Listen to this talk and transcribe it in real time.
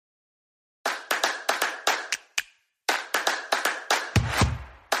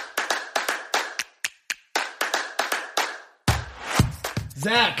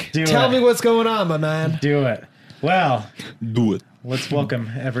Zach, Do tell it. me what's going on, my man. Do it. Well, Do it. let's welcome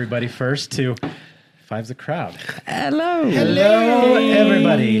everybody first to Five's a Crowd. Hello. Hello,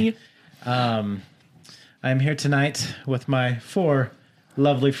 everybody. I'm here tonight with my four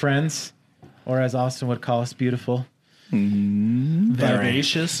lovely friends, or as Austin would call us, beautiful,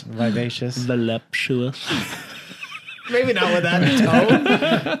 Vivacious. vivacious. Voluptuous. Maybe not with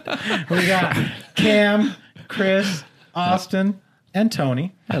that tone. We got Cam, Chris, Austin, and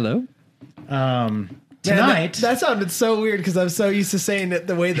Tony. Hello. Tonight, that sounded so weird because I'm so used to saying it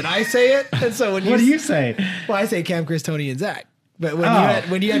the way that I say it. And so when what do you say? Well, I say Cam, Chris, Tony, and Zach. But when, Oh.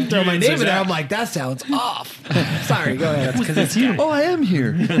 when you had to throw my didn't say name in there, Zach. I'm like, that sounds off. Sorry, go ahead. Because it's you. Oh, I am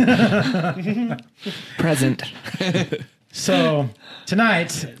here. Present. So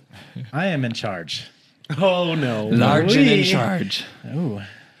tonight, I am in charge. Oh no. Large and in We- charge. Ooh,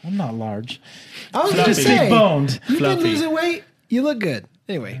 I'm not large. I was going to Big say, boned. you've been Fluffy. losing weight. You look good.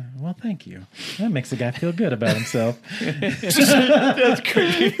 Anyway, Well, thank you. That makes a guy feel good about himself. That's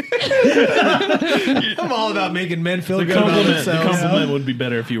creepy. I'm all about making men feel The good about compliment, themselves. would be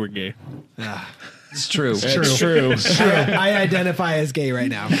better if you were gay. It's true. It's true. I identify as gay right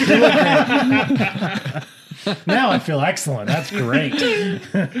now. Now I feel excellent. That's great.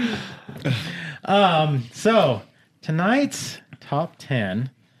 So tonight's top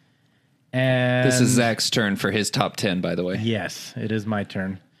 10. And This is Zach's turn for his top 10, by the way. yes, it is my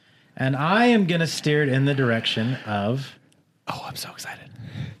turn. And I am going to steer it in the direction of Oh, I'm so excited.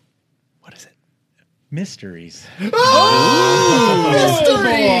 What is it? mysteries.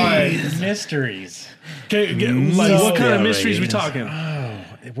 Mysteries. Okay, So what kind of yeah, mysteries we ratings. talking?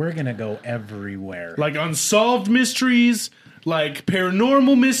 We're going to go everywhere. Like unsolved mysteries, like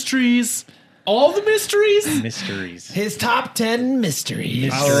paranormal mysteries, all the mysteries. Mysteries. His top 10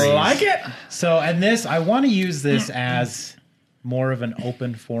 mysteries. I like it. So, and this, I want to use this as more of an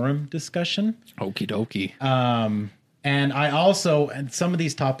open forum discussion. Okie dokie. And I also, and some of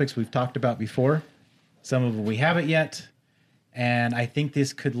these topics we've talked about before, some of them we haven't yet. And I think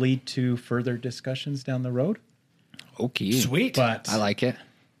this could lead to further discussions down the road. Okie. Sweet. But I like it.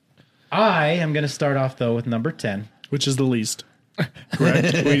 I am going to start off, though, with number 10. Which is the least?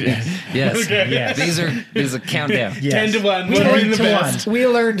 Correct. Yes. Yes. These are countdown. Yes. 10 to 1. We What learned the to best? We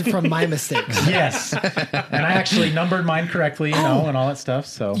learned from my mistakes. Yes. And I actually numbered mine correctly, and all that stuff.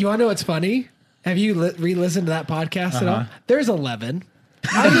 So You want to know what's funny? Have you re-listened to that podcast at all? There's 11.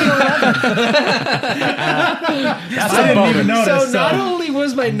 I didn't even notice. So not only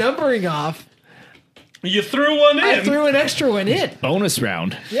was my numbering off, You threw one in. I threw an extra one in. Bonus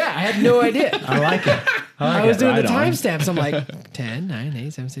round. Yeah, I had no idea. I like it. I was doing the Right on. timestamps. I'm like 10, 9,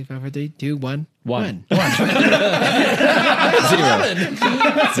 8, 7, 6, 5, 4, 3, 2, 1. One.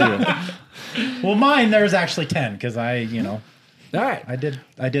 Well, mine, there's actually 10 because I, you know, All right. I did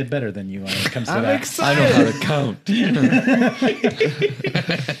better than you when it comes to I'm that. excited. How to count.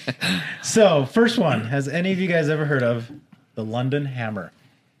 So, first one. Has any of you guys ever heard of the London Hammer?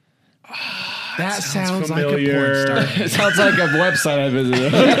 That sounds familiar. like a porn star. It sounds like a website I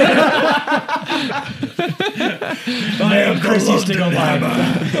visited. I am Chris used to go by.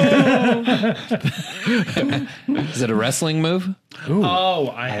 Is it a wrestling move? Oh,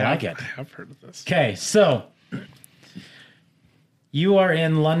 I like it. I have heard of this. Okay, so you are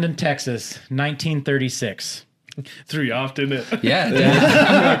in London, Texas, 1936. Threw you off, didn't it? Yeah.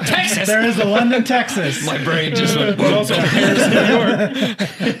 Damn. There is a London, Texas. My brain just went. But also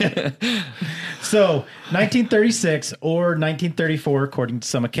Paris, New York. So, 1936 or 1934, according to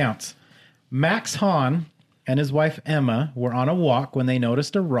some accounts. Max Hahn and his wife Emma were on a walk when they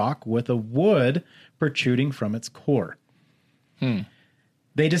noticed a rock with a wood protruding from its core.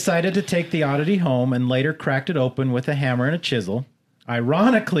 They decided to take the oddity home and later cracked it open with a hammer and a chisel.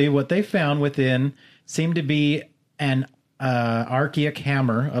 Ironically, what they found within seemed to be an archaic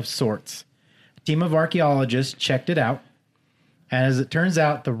hammer of sorts. A team of archaeologists checked it out. And as it turns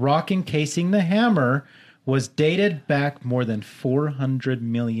out, the rock encasing the hammer was dated back more than 400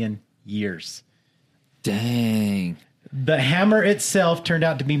 million years. Dang. The hammer itself turned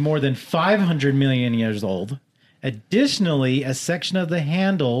out to be more than 500 million years old. Additionally, a section of the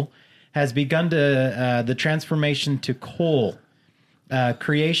handle has begun to the transformation to coal.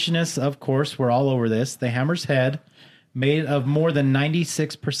 Creationists, of course, were all over this. The hammer's head, made of more than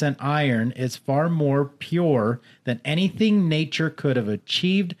 96% iron, is far more pure than anything nature could have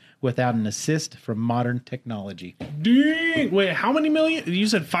achieved without an assist from modern technology. Dang. Wait, how many million? You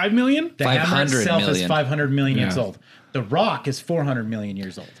said 5 million? The hammer 500 itself is million. 500 million years Yeah. old. The rock is 400 million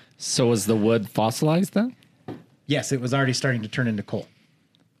years old. So was the wood fossilized then? Yes, it was already starting to turn into coal.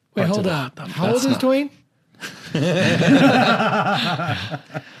 Wait, hold up. How old is Dwayne?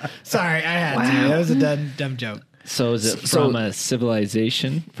 Sorry, I had to. That was a dumb joke. So is it from a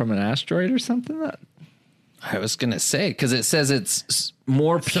civilization from an asteroid or something? That I was gonna say because it says it's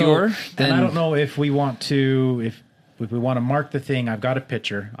more pure than. And I don't know if we want to, if we want to mark the thing. I've got a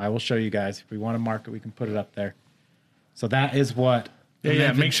picture. I will show you guys. If we want to mark it, we can put it up there. So that is what.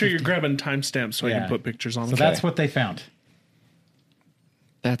 Yeah. Make sure you're grabbing timestamps so I Yeah. can put pictures on So them. that's what they found.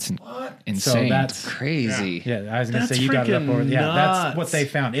 that's So insane. that's Crazy. yeah. I was going to That's say you got it up freaking over. Yeah, that's nuts. what they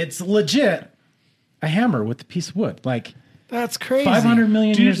found. It's legit a hammer with a piece of wood, like That's crazy. 500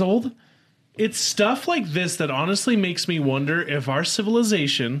 million Dude. years old. It's stuff like this that honestly makes me wonder if our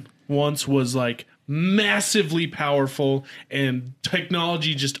civilization once was like massively powerful and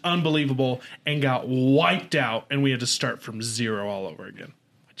technology just unbelievable and got wiped out and we had to start from zero all over again.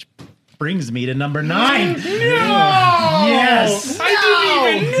 Brings me to number 9. No! Yes.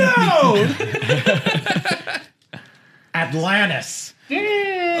 I didn't even know! Atlantis.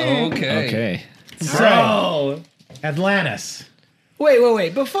 Okay. okay. So Atlantis.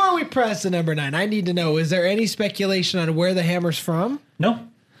 Wait. Before we press the number 9, I need to know: is there any speculation on where the hammer's from? No,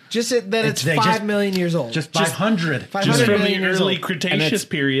 Just that it's They 5,000,000 years old. just 500. 500 Just from the million years early old. Cretaceous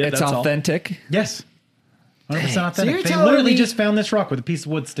period. It's that's authentic. Yes. 100% So authentic. you're They telling literally me- just found this rock with a piece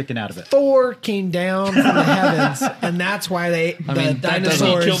of wood sticking out of it. Thor came down from the heavens, and that's why the mean, that all. He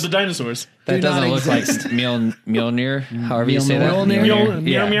dinosaurs killed the dinosaurs. That do doesn't not look like exist. Mjolnir. However you say that. Mjolnir. Meow,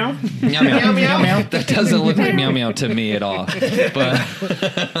 Yeah. meow, meow. Meow, meow. Meow, meow. That doesn't look like meow meow to me at all.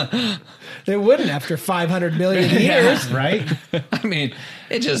 But They wouldn't after 500 million years. Right? I mean,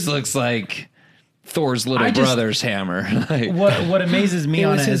 it just looks like Thor's little I just- brother's hammer. Like, What amazes me It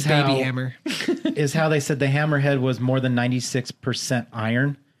on was it his is baby how, hammer. is how they said the hammerhead was more than 96%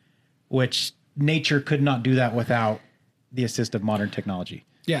 iron, which nature could not do that without the assist of modern technology.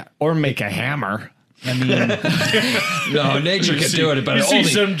 Yeah. Or make a hammer. I mean, no, nature could do it, but you see only,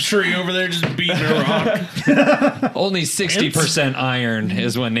 some tree over there just beating a rock. only 60% iron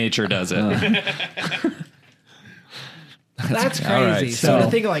is when nature does it. That's crazy. all right, So to so-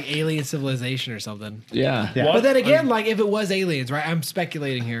 think of like alien civilization or something. Yeah. Yeah. But then again, like if it was aliens, right? I'm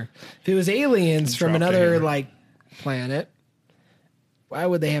speculating here. If it was aliens from Drop the another hammer. like planet, why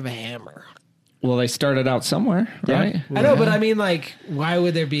would they have a hammer? Well, they started out somewhere, right? I know, but I mean, like, why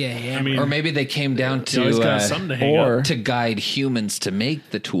would there be a hammer? I mean, Or maybe they came down you always to got something to hang or- up. to guide humans to make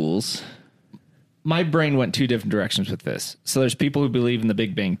the tools. My brain went two different directions with this. So there's people who believe in the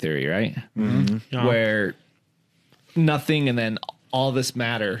Big Bang Theory, right? Yeah. Where nothing and then all this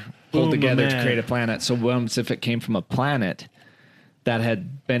matter pulled Boom, together man. to create a planet. So what if it came from a planet that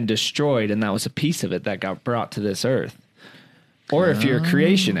had been destroyed and that was a piece of it that got brought to this earth? Or if you're a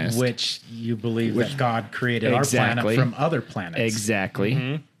creationist. which you believe that God created Exactly. our planet from other planets.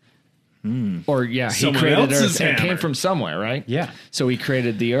 Exactly. Or yeah, he Someone created else's Earth. It came hammer. from somewhere, right? Yeah. So he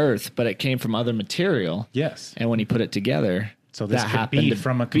created the Earth, but it came from other material. Yes. And when he put it together, So this that could happened be to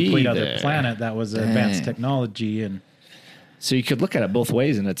from a be complete other there. planet that was advanced technology. And So you could look at it both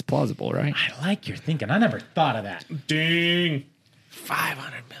ways, and it's plausible, right? I like your thinking. I never thought of that. Ding.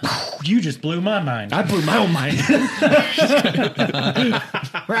 500 million. You just blew my mind. I blew my own mind.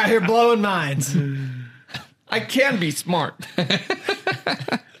 We're out here blowing minds. I can be smart.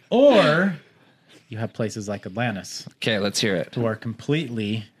 Or you have places like Atlantis Okay, let's hear it. who are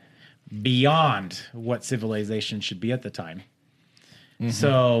completely beyond what civilization should be at the time.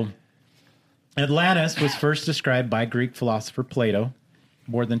 So Atlantis was first described by Greek philosopher Plato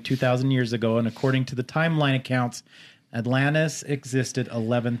more than 2,000 years ago, and according to the timeline accounts, Atlantis existed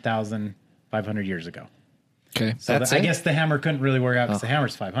 11,500 years ago. Okay. So That's I it? guess the hammer couldn't really work out because the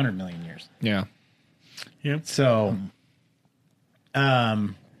hammer's 500 million years. Yeah. Yeah. So,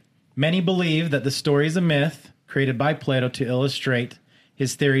 many believe that the story is a myth created by Plato to illustrate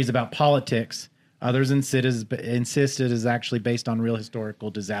his theories about politics. Others insist it is actually based on real historical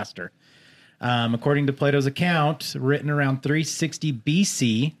disaster. According to Plato's account, written around 360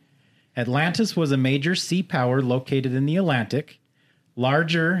 BC, Atlantis was a major sea power located in the Atlantic,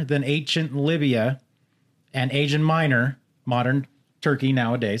 larger than ancient Libya and Asia Minor, modern Turkey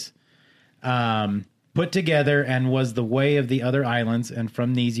nowadays. Put together and was the way of the other islands, and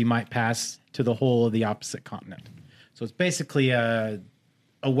from these you might pass to the whole of the opposite continent. So it's basically a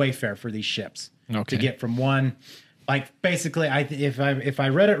wayfare for these ships Okay. to get from one. Like basically, if I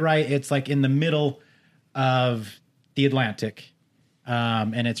read it right, it's like in the middle of the Atlantic,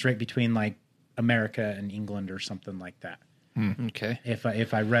 and it's right between like America and England or something like that. Okay.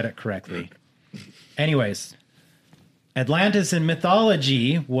 If I read it correctly. Anyways, Atlantis in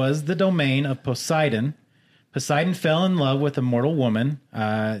mythology was the domain of Poseidon. Poseidon fell in love with a mortal woman,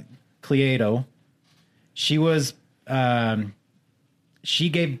 Cleito, She was she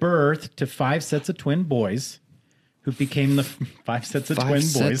gave birth to 5 sets of twin boys, who became the 5 sets of twin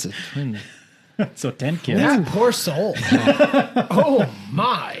boys. So 10 kids. That poor soul. Oh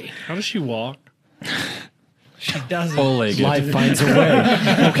my! How does she walk? She doesn't. Life Life finds a way.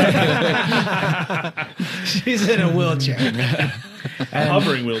 She's in a wheelchair. A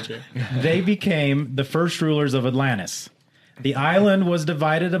hovering wheelchair. They became the first rulers of Atlantis. The island was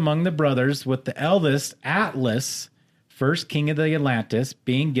divided among the brothers, with the eldest, Atlas, first king of the Atlantis,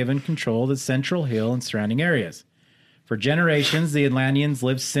 being given control of the central hill and surrounding areas. For generations, the Atlanteans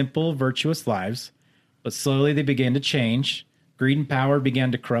lived simple, virtuous lives, but slowly they began to change. Greed and power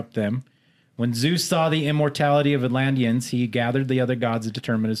began to corrupt them. When Zeus saw the immortality of Atlanteans, he gathered the other gods to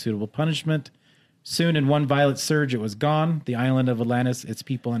determine a suitable punishment. Soon, in one violent surge, it was gone. The island of Atlantis, its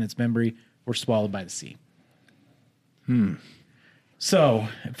people, and its memory were swallowed by the sea. So,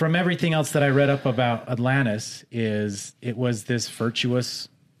 from everything else that I read up about Atlantis, it was this virtuous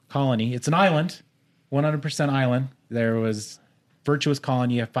colony. It's an island, 100% island. There was virtuous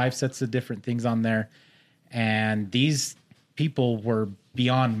colony. You have 5 sets of different things on there, and these people were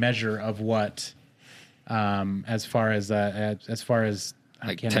beyond measure of what, as far as I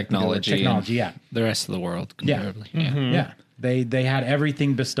Like can't technology. technology, yeah. The rest of the world, Yeah. comparably. Yeah, they had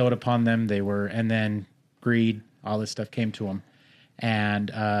everything bestowed upon them. And then greed, all this stuff came to them. And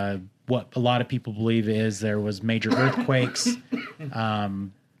what a lot of people believe is there was major earthquakes,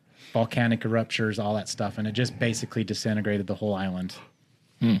 volcanic eruptions, all that stuff, and it just basically disintegrated the whole island,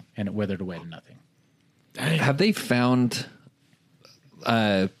 and it withered away to nothing. Have they found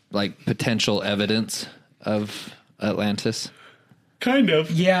like potential evidence of Atlantis? Kind of.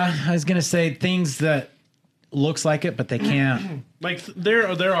 Yeah, I was gonna say things that looks like it, but they can't. Like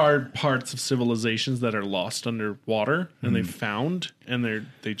there are parts of civilizations that are lost underwater and they found and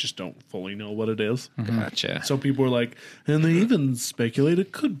they just don't fully know what it is. Gotcha. So people are like, and they even speculate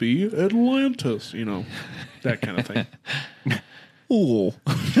it could be Atlantis, that kind of thing. Ooh.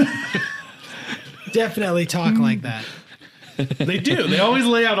 Definitely talk like that. They do. They always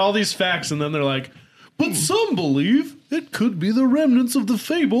lay out all these facts and then they're like, but some believe it could be the remnants of the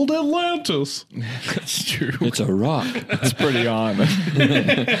fabled Atlantis. That's true. It's a rock. It's pretty on.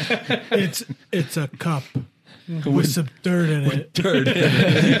 It's a cup with some dirt in it. Dirt.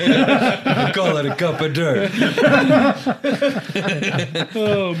 I call it a cup of dirt.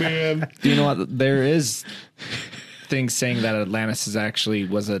 Oh, man. Do you know what? There is things saying that Atlantis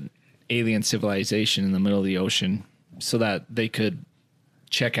was an alien civilization in the middle of the ocean, so that they could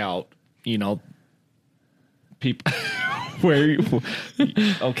check out, people where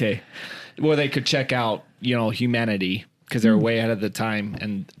they could check out, humanity, because they're way ahead of the time,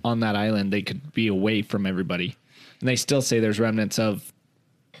 and on that island they could be away from everybody. And they still say there's remnants of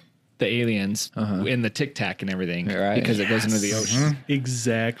the aliens in the Tic Tac and everything, Right. because it goes into the ocean.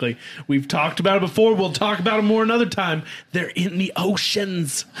 Exactly. We've talked about it before. We'll talk about it more another time. They're in the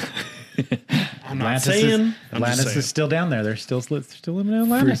oceans. I'm not saying. Atlantis is still down there. They're still living in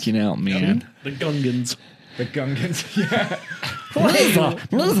Atlantis. Freaking out, man. The Gungans. The Gungans. Yeah. Oh,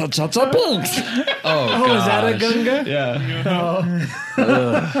 Oh, is that a Gunga? Yeah.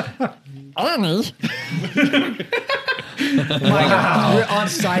 My God. On a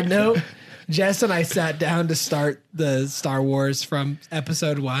side note, Jess and I sat down to start the Star Wars from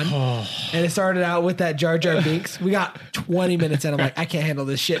episode 1. And it started out with that Jar Jar Binks. We got 20 minutes in. I'm like, I can't handle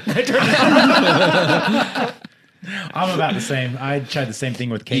this shit. And I turned it off. I'm about the same. I tried the same thing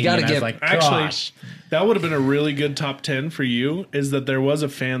with Katie. gotta and I was get- like, Actually, gosh. that would have been a really good top 10 for you, is that there was a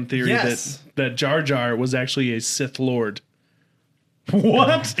fan theory Yes. that Jar Jar was actually a Sith Lord.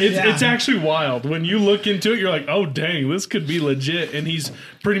 What? It's actually wild. When you look into it, you're like, oh, dang, this could be legit. And he's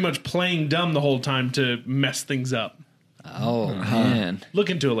pretty much playing dumb the whole time to mess things up. Oh, man. Look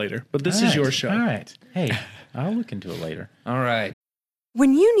into it later. But this is your show. All right. Hey, I'll look into it later. All right.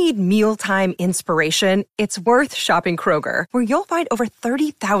 When you need mealtime inspiration, it's worth shopping Kroger, where you'll find over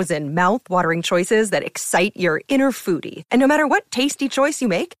 30,000 mouth-watering choices that excite your inner foodie. And no matter what tasty choice you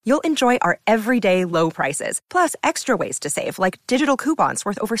make, you'll enjoy our everyday low prices, plus extra ways to save, like digital coupons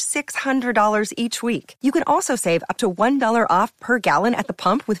worth over $600 each week. You can also save up to $1 off per gallon at the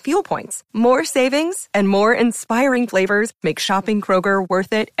pump with fuel points. More savings and more inspiring flavors make shopping Kroger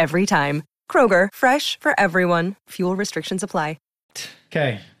worth it every time. Kroger, fresh for everyone. Fuel restrictions apply.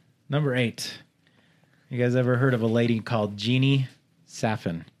 Okay, number 8. You guys ever heard of a lady called Jeannie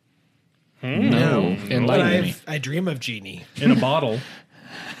Saffin? No. But Enlighten me, I dream of Genie. In a bottle.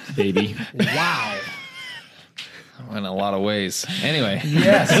 baby. Wow. In a lot of ways. Anyway.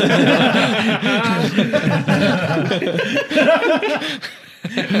 Yes.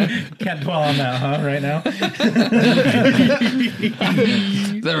 Can't dwell on that, huh? Right now.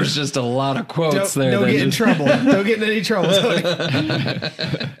 There was just a lot of quotes Don't, there. don't that get in just- trouble. Don't get in any trouble.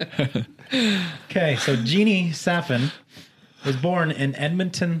 Okay, so Jeannie Saffin was born in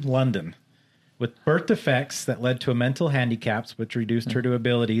Edmonton, London, with birth defects that led to mental handicaps, which reduced her to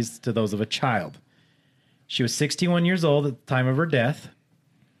abilities to those of a child. She was 61 years old at the time of her death.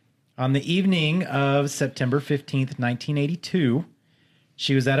 On the evening of September 15th, 1982,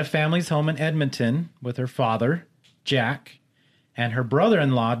 she was at a family's home in Edmonton with her father, Jack, and her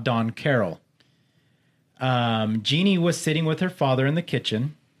brother-in-law, Don Carroll. Jeannie was sitting with her father in the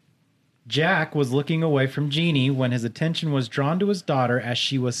kitchen. Jack was looking away from Jeannie when his attention was drawn to his daughter as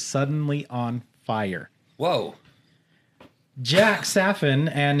she was suddenly on fire. Whoa. Jack Saffin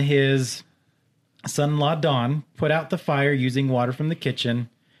and his son-in-law Don put out the fire using water from the kitchen,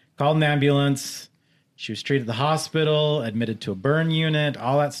 called an ambulance. She was treated at the hospital, admitted to a burn unit,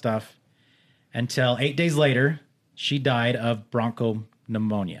 all that stuff, until 8 days later, she died of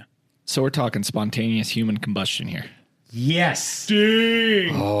bronchopneumonia. So we're talking spontaneous human combustion here. Yes.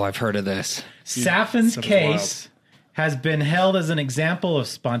 Dang. Oh, I've heard of this. Saffin's Sounds case has been held as an example of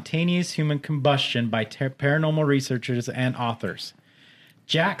spontaneous human combustion by paranormal researchers and authors.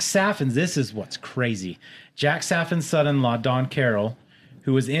 Jack Saffin, this is what's crazy. Jack Saffin's son-in-law, Don Carroll,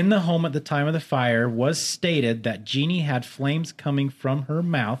 who was in the home at the time of the fire, was stated that Jeannie had flames coming from her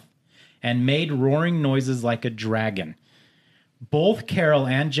mouth and made roaring noises like a dragon. Both Carroll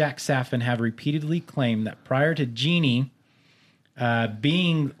and Jack Saffin have repeatedly claimed that prior to Jeannie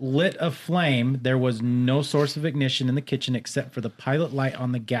being lit aflame, there was no source of ignition in the kitchen except for the pilot light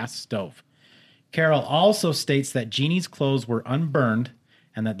on the gas stove. Carroll also states that Jeannie's clothes were unburned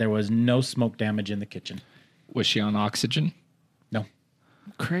and that there was no smoke damage in the kitchen. Was she on oxygen? No.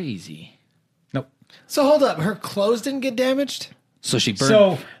 Crazy. Nope. So hold up. Her clothes didn't get damaged? So she burned.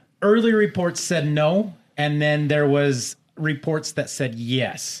 So early reports said no, and then there was reports that said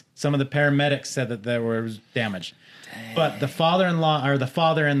yes. Some of the paramedics said that there was damage. But the father-in-law or the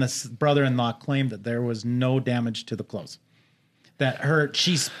father and the brother-in-law claimed that there was no damage to the clothes. That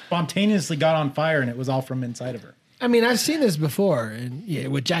she spontaneously got on fire and it was all from inside of her. I mean, I've seen this before and yeah,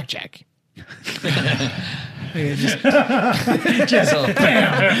 with Jack. Well,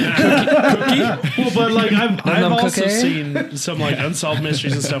 but like I've also cookie? seen some like unsolved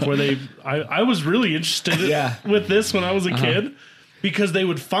mysteries and stuff where I was really interested with this when I was a kid because they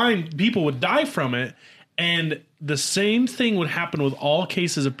would find people would die from it, and the same thing would happen with all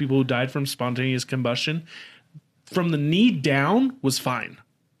cases of people who died from spontaneous combustion. From the knee down was fine.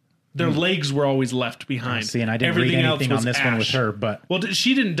 Their legs were always left behind. See, and I didn't Everything read else anything on was this one with ash. her, but Well,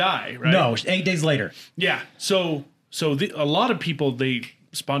 she didn't die, right? no, 8 days later. Yeah. So a lot of people, they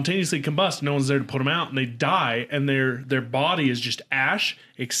spontaneously combust. No one's there to put them out, and they die, and their body is just ash,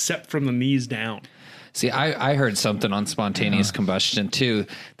 except from the knees down. See, I heard something on spontaneous combustion too,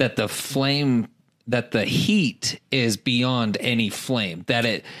 that the flame, that the heat is beyond any flame, that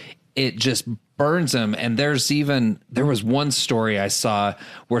it just burns them. And there was one story I saw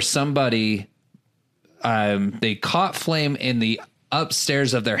where somebody, they caught flame in the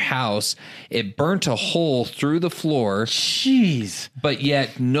upstairs of their house. It burnt a hole through the floor. Jeez. But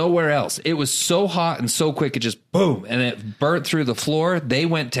yet nowhere else. It was so hot and so quick, it just boom, and it burnt through the floor. They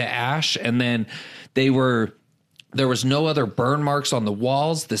went to ash, and then there was no other burn marks on the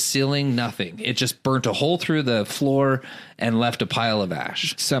walls, the ceiling, nothing. It just burnt a hole through the floor and left a pile of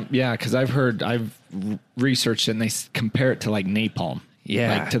ash. Because I've researched it and they compare it to like napalm.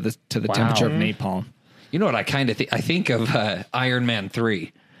 Yeah. Like to the temperature of napalm. You know what I kind of think? I think of Iron Man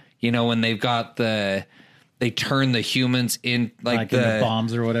 3. You know, when they've got they turn the humans in Like in the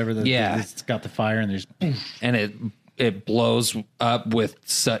bombs or whatever. It's got the fire and there's... and it blows up with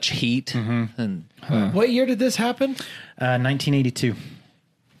such heat. And What year did this happen? 1982.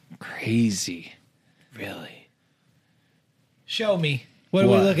 crazy. Really? Show me. What are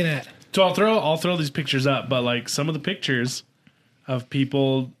we looking at? So I'll throw these pictures up, but like some of the pictures of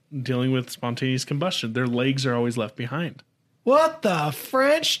people dealing with spontaneous combustion, their legs are always left behind. What the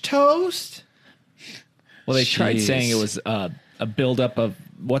French toast? Well, they tried Jeez. saying it was a buildup of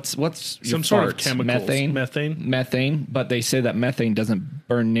what's your Some sort of farts? chemicals. Methane, but they say that methane doesn't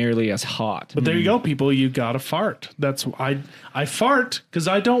burn nearly as hot. But there you go, people. You gotta fart. That's I fart because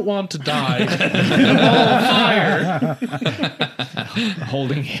I don't want to die in a ball of fire.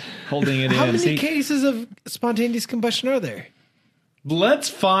 holding it How in. many cases of spontaneous combustion are there? Let's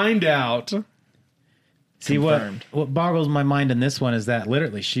find out. See, Confirmed. what boggles my mind in this one is that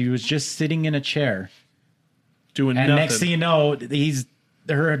literally she was just sitting in a chair. Doing And nothing. next thing you know,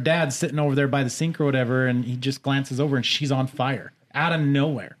 her dad's sitting over there by the sink or whatever, and he just glances over and she's on fire. out of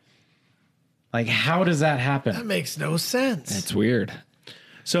nowhere. Like, how does that happen? That makes no sense. It's weird.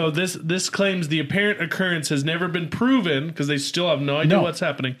 So this claims the apparent occurrence has never been proven because they still have no idea what's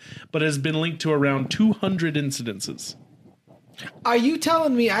happening, but has been linked to around 200 incidences. Are you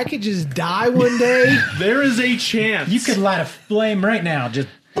telling me I could just die one day? There is a chance. You could light a flame right now. Just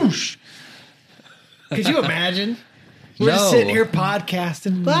boosh. Could you imagine? We're just sitting here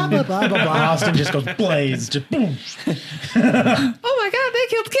podcasting, blah, blah, blah, blah, blah. Austin just goes blaze. Just boom. Oh my God, they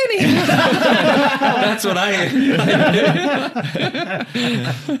killed Kenny. That's what I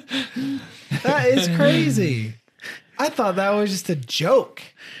That is crazy. I thought that was just a joke.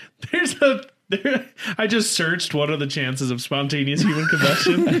 I just searched what are the chances of spontaneous human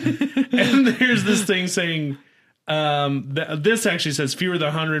combustion, and there's this thing saying this actually says fewer than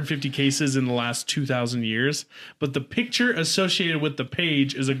 150 cases in the last 2,000 years, but the picture associated with the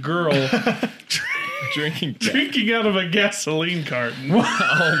page is a girl drinking out of a gasoline carton. Oh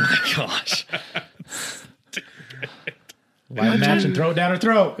my gosh. Light a match and throw it down her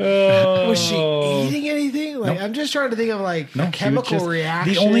throat. Was she eating anything? Like, I'm just trying to think of like a She was chemical just-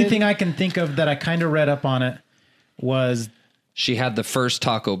 reaction. The only thing I can think of that I kind of read up on it was She had the first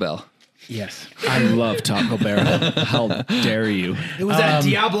Taco Bell. yes. I love Taco Bell. How dare you? It was that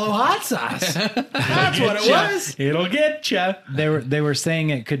Diablo hot sauce. That's what it was. It'll get ya. They were saying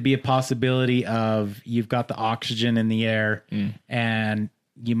it could be a possibility of you've got the oxygen in the air and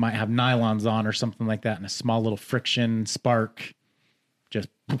you might have nylons on or something like that, and a small little friction spark just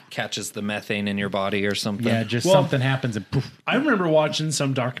Catches the methane in your body or something. something happens and poof. I remember watching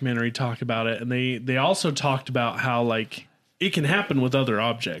some documentary talk about it, and they also talked about how like it can happen with other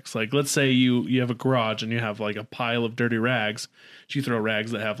objects. Like let's say you have a garage and you have like a pile of dirty rags. So you throw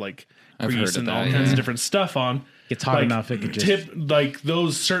rags that have like I've grease heard of and that, all yeah. kinds of different stuff on. Gets hot enough, it could just like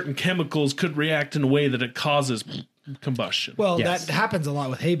those certain chemicals could react in a way that it causes combustion. Well, Yes. that happens a lot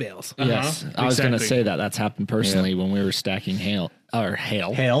with hay bales. Yes, I was going to exactly. say that's happened personally when we were stacking hail.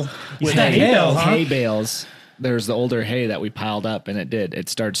 hail. With Stack hail, huh? hay bales. There's the older hay that we piled up, and it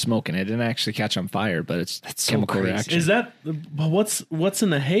started smoking. It didn't actually catch on fire, but it's chemical crazy. reaction. Is that but what's in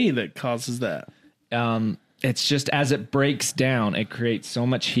the hay that causes that? It's just as it breaks down, it creates so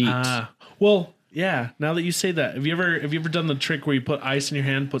much heat. Well, yeah. Now that you say that, have you ever done the trick where you put ice in your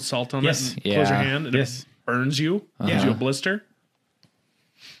hand, put salt on Yes. it, and close your Yeah. hand, and Yes. it burns you, gives you a blister?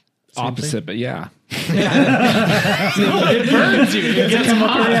 Opposite, but yeah. It burns you. It gets chemical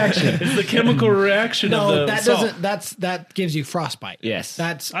hot. reaction. It's the chemical reaction of No, the that salt. doesn't. That gives you frostbite. Yes.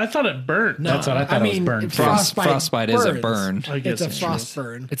 That's I thought it burnt. no. That's what I thought it was burned. Frostbite is a burn. I guess It's a it's true. frost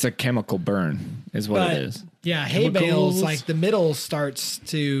burn. It's a chemical burn, is what But it is. yeah, hay Chemicals. bales, like the middle starts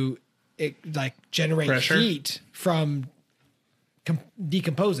to generate Pressure? heat from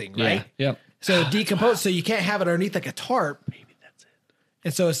decomposing, right? Yep. So decompose. So you can't have it underneath like a tarp. Maybe that's it.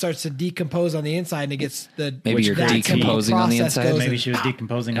 And so it starts to decompose on the inside, and it gets the Maybe you're that chemical decomposing on the process inside. goes Maybe in- she was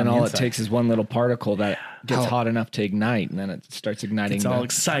decomposing And on the all inside. it takes is one little particle that gets hot enough to ignite, and then it starts igniting. It's all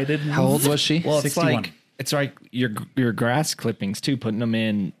excited. How old was she? Well, it's 61. like your grass clippings too, putting them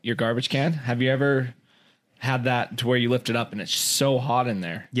in your garbage can. Have you ever had that to where you lift it up and it's so hot in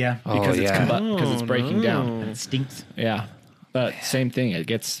there? Yeah. Because yeah. it's breaking down. It stinks. Yeah, but same thing. It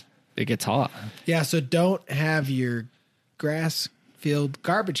gets hot. Yeah, so don't have your grass filled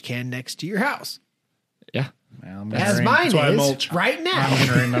garbage can next to your house. Yeah, Well, I'm As gonna mine why I is mulch. right now. I'm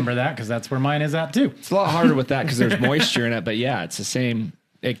going to remember that because that's where mine is at too. it's a lot harder with that because there's moisture in it. But yeah, it's the same.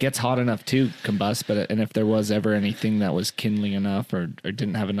 It gets hot enough to combust, and if there was ever anything that was kindling enough or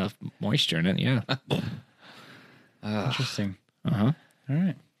didn't have enough moisture in it, yeah. Interesting. Uh-huh. All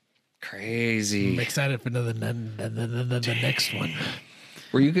right. Crazy. I'm excited for the next one.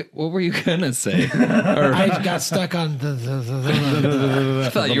 What were you gonna say? I got stuck on the I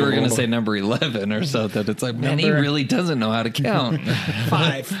thought you were gonna say number 11 or something. It's like, man, he Number- really doesn't know how to count.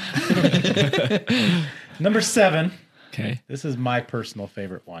 5. Number 7. Okay. This is my personal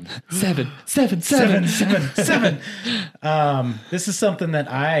favorite one. Seven. Seven. This is something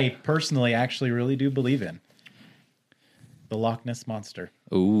that I personally actually really do believe in. The Loch Ness Monster.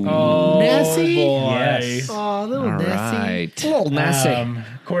 Ooh. Nessie? Yes. Oh, little All Nessie. right. Little Nessie.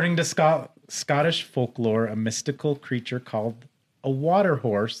 According to Scottish folklore, a mystical creature called a water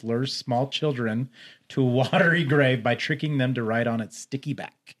horse lures small children to a watery grave by tricking them to ride on its sticky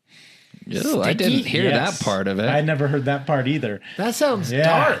back. Ew, I didn't hear Yes. that part of it. I never heard that part either. That sounds Yeah.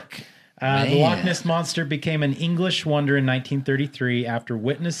 dark. The Loch Ness Monster became an English wonder in 1933 after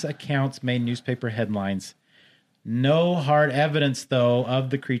witness accounts made newspaper headlines. No hard evidence, though, of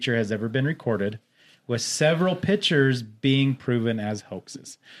the creature has ever been recorded. with several pictures being proven as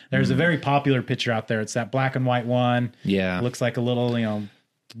hoaxes. There's a very popular picture out there. It's that black and white one. Yeah. Looks like a little, Like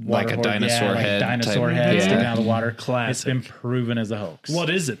water a horse. dinosaur head Dinosaur type. head Yeah. sticking out of the water. Classic. It's been proven as a hoax. What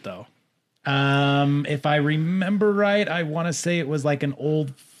is it though? If I remember right, I want to say it was like an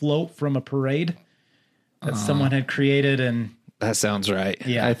old float from a parade that someone had created, and That sounds right.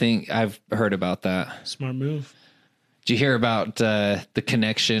 Yeah. I think I've heard about that. Smart move. Did you hear about the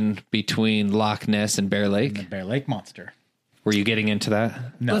connection between Loch Ness and Bear the Lake? Bear Lake Monster. Were you getting into that?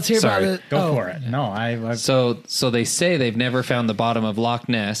 No, Let's hear Sorry. about it. go for it. No, I've So they say they've never found the bottom of Loch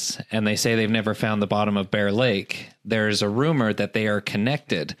Ness, and they say they've never found the bottom of Bear Lake. There's a rumor that they are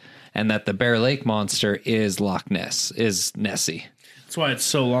connected, and that the Bear Lake monster is Loch Ness, is Nessie. That's why it's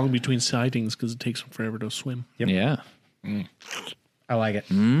so long between sightings, because it takes them forever to swim. Yeah. I like it.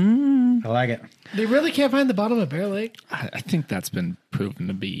 I like it. They really can't find the bottom of Bear Lake. I think that's been proven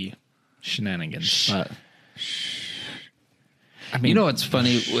to be shenanigans. But I mean, You know what's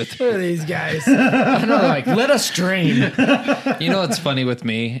funny with Look at these guys. I know, like, let us drain. you know what's funny with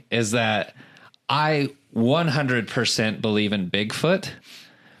me is that I 100% believe in Bigfoot,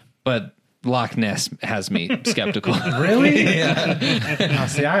 but Loch Ness has me skeptical. Really? Yeah.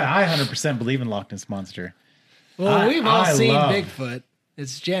 See, I 100% believe in Loch Ness Monster. Well, we've all I seen love- Bigfoot.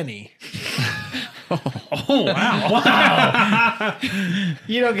 It's Jenny. Oh wow!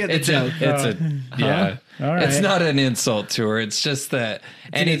 You don't get the joke. Yeah. All right. It's not an insult to her. It's just that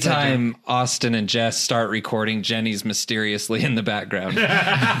anytime Austin and Jess start recording, Jenny's mysteriously in the background.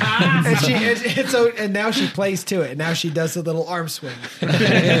 And now she plays to it. And now she does the little arm swing.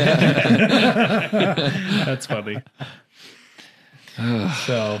 That's funny.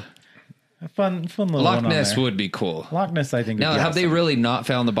 So a fun little Loch one on Ness there. would be cool. Loch Ness, I think. Now, would be have they awesome. really not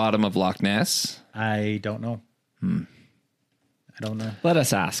found the bottom of Loch Ness? I don't know. I don't know. Let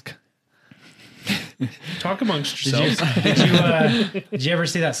us ask. Talk amongst yourselves. Did you ever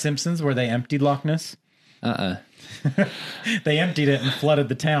see that Simpsons where they emptied Loch Ness? They emptied it and flooded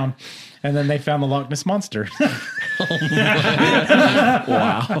the town, and then they found the Loch Ness monster.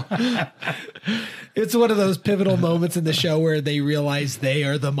 Wow. It's one of those pivotal moments in the show where they realize they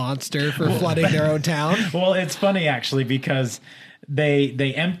are the monster for flooding their own town. Well, it's funny actually because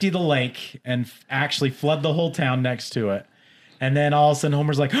they empty the lake and actually flood the whole town next to it, and then all of a sudden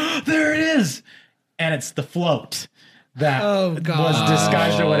Homer's like, oh, "There it is," and it's the float that Oh, God. was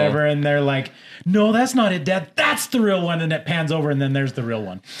disguised or whatever, and they're like, "No, that's not it, Dad. That's the real one." And it pans over, and then there's the real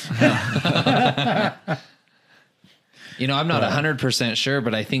one. You know, I'm not 100% sure,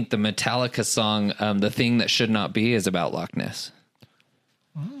 but I think the Metallica song, The Thing That Should Not Be, is about Loch Ness.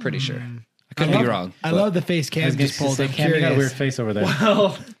 Pretty sure. I could be wrong. I love the face Cam just pulled. I'm Cam, you got a weird curious. face over there.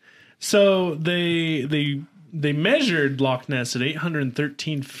 Well, so they measured Loch Ness at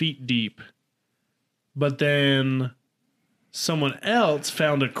 813 feet deep, but then someone else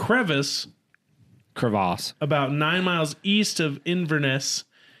found a crevice Crevasse. about 9 miles east of Inverness,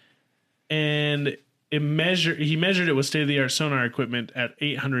 and he measured it with state of the art sonar equipment at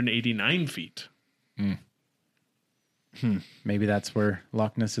 889 feet. Maybe that's where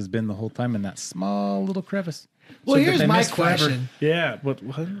Loch Ness has been the whole time in that small little crevice. Well, So that here's they my missed forever. question. Yeah, what?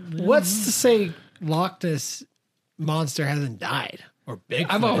 What's to say Loch Ness monster hasn't died? Or Bigfoot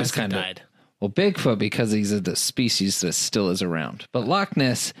I've always hasn't kind of died? Well, Bigfoot, because he's the species that still is around. But Loch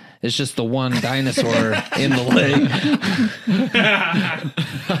Ness is just the one dinosaur in the lake.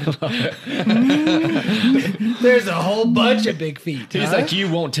 There's a whole bunch of big feet. He's huh? like, you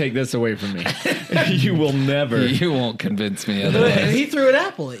won't take this away from me. You will never. You won't convince me otherwise. He threw an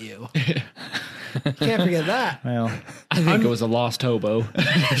apple at you. Can't forget that. Well, I think it was a lost hobo.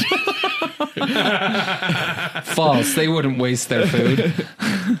 False. They wouldn't waste their food.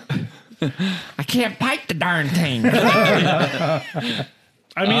 I can't bite the darn thing. I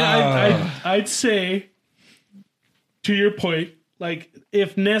mean, I'd say, to your point, like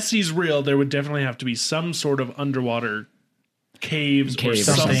if Nessie's real, there would definitely have to be some sort of underwater caves or Caves.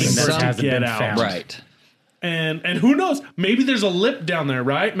 something Something that for it to hasn't get been out. found. Right. And who knows? Maybe there's a lip down there,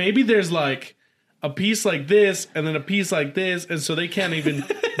 right? Maybe there's like a piece like this and then a piece like this, and so they can't even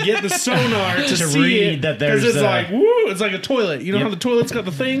get the sonar to see read it that because there's it's a- like woo, it's like a toilet. You know how the toilet's got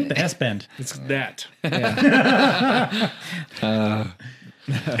the thing? the S-bend. It's that.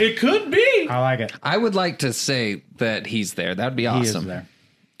 It could be. I like it. I would like to say that he's there. That'd be He awesome. is there.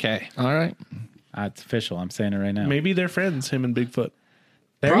 Okay. All right. It's official. I'm saying it right now. Maybe they're friends, him and Bigfoot.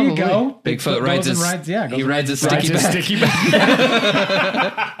 There you go. Bigfoot rides goes his, and rides. Yeah, goes he and rides a rides sticky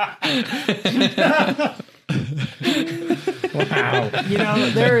back. Wow. You know,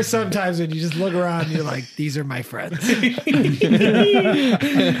 there are some times when you just look around and you're like, these are my friends.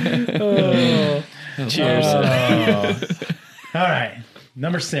 Cheers. All right.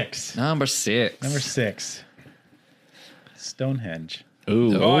 Number 6. Number 6. Number 6. Stonehenge.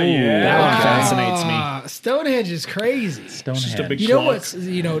 Ooh. Oh, yeah. That one fascinates me. Stonehenge is crazy. Stonehenge. Just a big You know clock. what's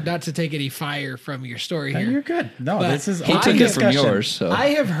not to take any fire from your story No, here. you're good. No, But this is He open took it from discussion. yours. So. I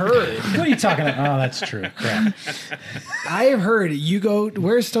have heard. What are you talking about? Oh, that's true. Crap. I have heard. You go.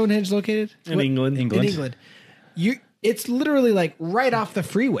 Where's Stonehenge located? In England. In England. It's literally like right off the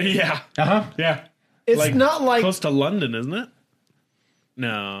freeway. Yeah. Uh-huh. Yeah. It's not like close to London, isn't it?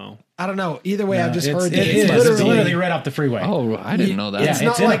 No. I don't know. Either way, I've just It's- heard it that is. it's It's literally right off the freeway. Oh, I didn't know that. yeah, it's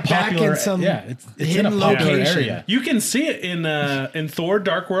not in a like back popular- in some it's in a hidden popular location. area. You can see it in Thor: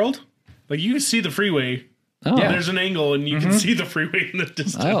 Dark World. Like you can see the freeway. Oh. Yeah. There's an angle, and you can see the freeway in the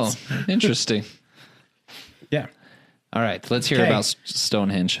distance. Oh, interesting. Yeah. All right, let's hear Okay. about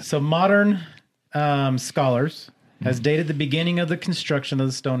Stonehenge. So modern scholars has dated the beginning of the construction of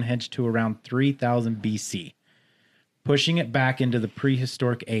the Stonehenge to around 3000 BC, pushing it back into the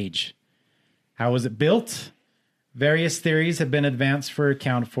prehistoric age. How was it built? Various theories have been advanced to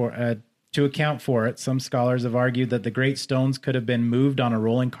account for it. Some scholars have argued that the great stones could have been moved on a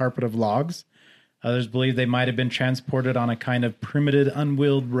rolling carpet of logs. Others believe they might have been transported on a kind of primitive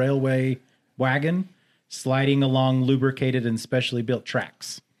unwheeled railway wagon, sliding along lubricated and specially built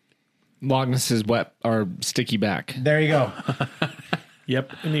tracks. Logness's wet or sticky back. There you go.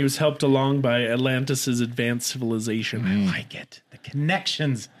 Yep, and he was helped along by Atlantis's advanced civilization. I like it. The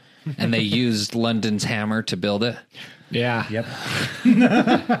connections. And they used London's hammer to build it. Yeah. Yep.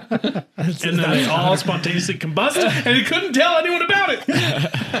 And then they all spontaneously combust, and he couldn't tell anyone about it.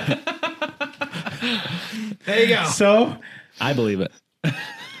 There you go. So, I believe it.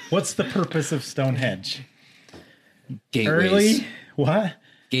 what's the purpose of Stonehenge? Gateways. Early, what?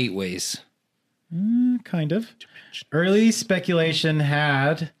 Gateways. Kind of. Early speculation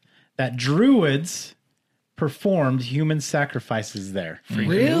had that druids performed human sacrifices there.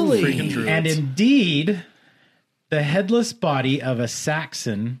 Really? Freaking druids. And indeed, the headless body of a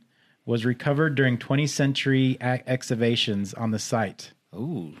Saxon was recovered during 20th century excavations on the site.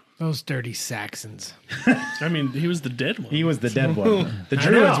 Ooh. Those dirty Saxons. I mean, he was the dead one. He was the dead one. The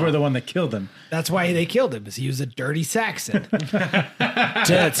druids know. were the one that killed him. That's why they killed him, is he was a dirty Saxon.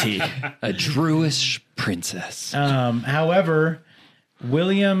 Dirty. A Druish princess. However,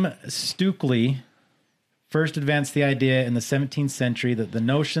 William Stukeley first advanced the idea in the 17th century that the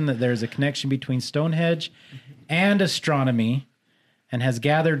notion that there is a connection between Stonehenge and astronomy, and has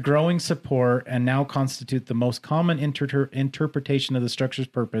gathered growing support and now constitute the most common interpretation of the structure's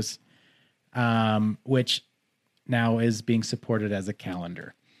purpose, which now is being supported as a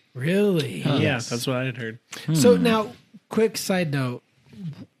calendar. Really? Yeah, that's what I had heard. So now, quick side note.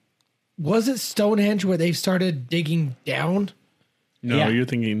 Was it Stonehenge where they started digging down? No, Yeah. you're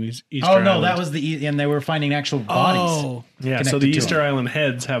thinking Easter Oh no, Island. that was and they were finding actual bodies. Oh, Yeah, so connected the to Easter them. Island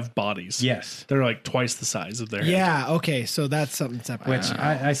heads have bodies. Yes. They're like twice the size of their head. yeah. Okay, so that's something separate. Which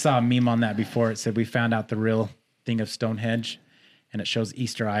I saw a meme on that before. It said we found out the real thing of Stonehenge, and it shows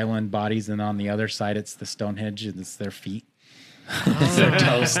Easter Island bodies, and on the other side it's the Stonehenge, and it's their feet, it's their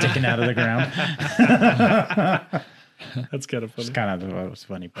toes sticking out of the ground. That's kind of funny. Kind of thought it was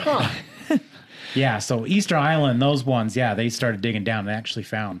funny. But yeah, so Easter Island, those ones, yeah, they started digging down. They actually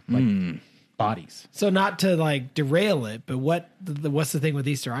found like bodies. So not to like derail it, but what's the thing with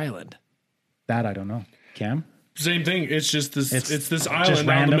Easter Island? That I don't know. Cam? Same thing. It's just this. It's It's this just island out in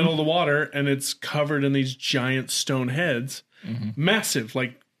the random. middle of the water, and it's covered in these giant stone heads, massive,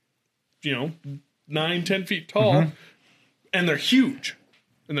 like 9-10 feet tall, and they're huge,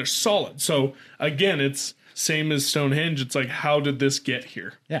 and they're solid. So again, it's same as Stonehenge. It's like, how did this get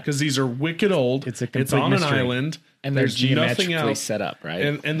here? Yeah. Because these are wicked old. It's a it's complete on mystery. an island, And they're there's nothing geometrically else, set up,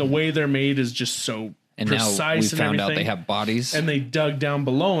 right? and the way they're made is just so And now we precise. found out they everything. have bodies. And they dug down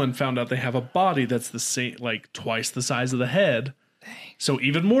below and found out they have a body that's the same, like twice the size of the head. So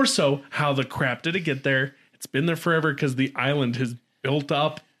even more so, how the crap did it get there? It's been there forever because the island has built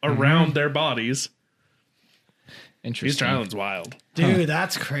up around their bodies. Interesting. Easter Island's wild. Dude,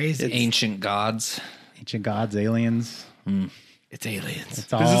 that's crazy. Ancient gods. Ancient gods, aliens. It's aliens. It's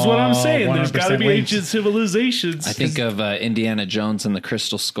This is what I'm all saying. There's got to 100% be linked. ancient civilizations. I think of Indiana Jones and the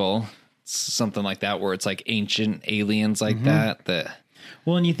Crystal Skull. Something like that, where it's like ancient aliens like that.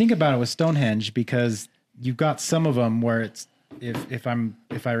 Well, and you think about it with Stonehenge because you've got some of them where it's if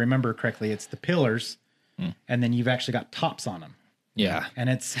I remember correctly, it's the pillars, and then you've actually got tops on them, Yeah. and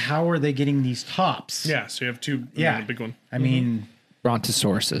it's how are they getting these tops? Yeah, so you have two. Yeah. A big one. I mean,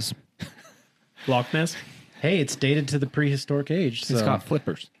 Brontosauruses. Loch Ness. hey, it's dated to the prehistoric age. So It's got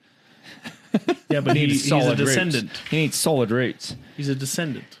flippers. Yeah, but He needs he's a solid descendant. roots. He needs solid roots. He's a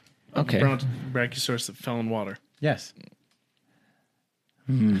descendant. Okay. Brachiosaurus that fell in water. Yes.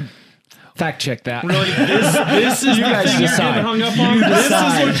 Fact check that. Really, this is the guys thing you're decide. getting hung up on. This is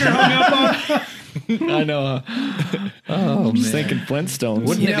what you're hung up on. I know. I'm just thinking Flintstones.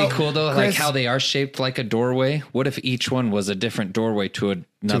 Wouldn't You it know, be cool though, like Chris- how they are shaped like a doorway? What if each one was a different doorway to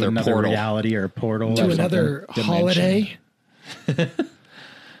another, Another portal? reality or portal. To or another Dimension. holiday.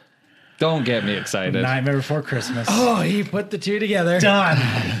 Don't get me excited. Nightmare Before Christmas. Oh, he put the two together. Done.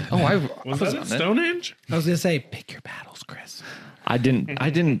 Oh, I Was was that on in it. Stonehenge? I was gonna say, pick your battles, Chris. I didn't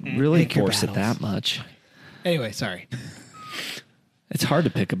really Pick your force it battles. that much. Anyway, sorry. It's hard to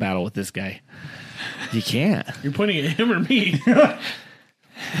pick a battle with this guy. You can't. You're pointing at him or me?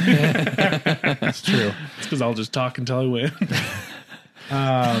 That's true. It's because I'll just talk until I win. Or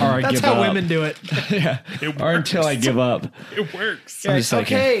I That's give how up. women do it. Or until I give up. It works. I'm just like,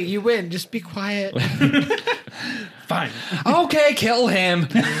 Okay, you win. Just be quiet. Fine. Okay, kill him.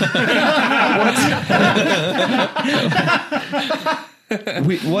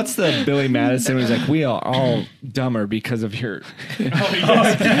 what's the Billy Madison? He's like, we are all dumber because of your.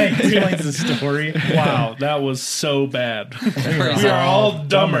 Explains the story. Wow, that was so bad. We are all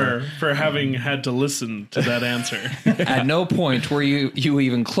dumber for having had to listen to that answer. At no point were you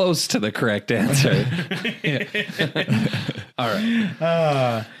even close to the correct answer. All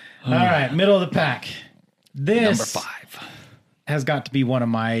right. All right, middle of the pack. This Number 5. has got to be one of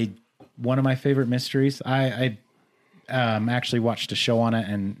my favorite mysteries. I actually watched a show on it,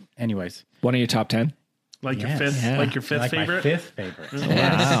 and anyways, One of your top 10? Like Yes. your fifth, Yeah. like your fifth like favorite. my fifth favorite,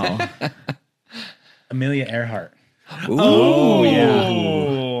 Wow. Amelia Earhart. Oh, yeah.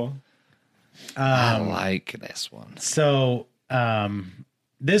 Oh, I like this one. So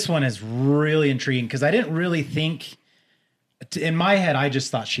this one is really intriguing because I didn't really think. In my head, I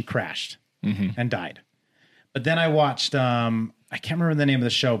just thought she crashed and died. But then I watched. I can't remember the name of the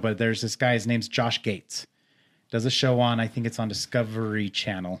show, but there's this guy. His name's Josh Gates. Does a show on. I think it's on Discovery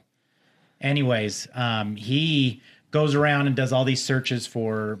Channel. Anyways, he goes around and does all these searches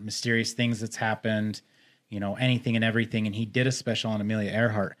for mysterious things that's happened, anything and everything. And he did a special on Amelia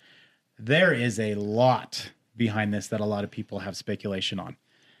Earhart. There is a lot behind this that a lot of people have speculation on.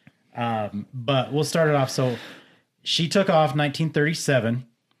 But we'll start it off. So she took off 1937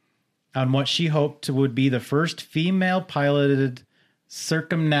 on what she hoped would be the first female piloted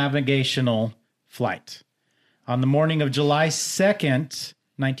circumnavigational flight. On the morning of July 2nd,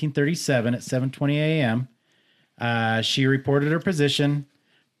 1937 at 7:20 a.m., she reported her position,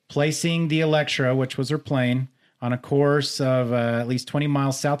 placing the Electra, which was her plane, on a course of at least 20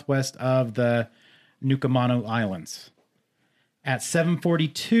 miles southwest of the Nukamanu Islands. At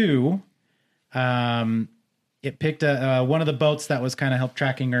 7:42, it picked one of the boats that was kind of help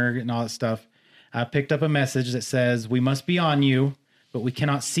tracking her and all that stuff, picked up a message that says, "We must be on you, but we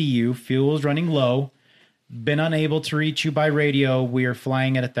cannot see you. Fuel is running low. Been unable to reach you by radio. We are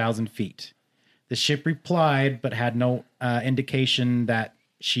flying at 1,000 feet." The ship replied, but had no indication that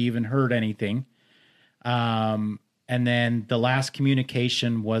she even heard anything. And then the last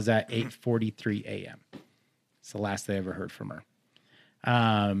communication was at 8:43 a.m. It's the last they ever heard from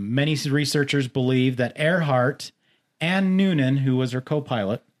her. Many researchers believe that Earhart and Noonan, who was her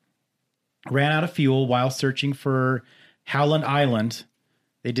co-pilot, ran out of fuel while searching for Howland Island.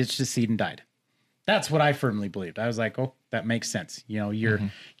 They ditched the seat and died. That's what I firmly believed. I was like, oh, that makes sense. You're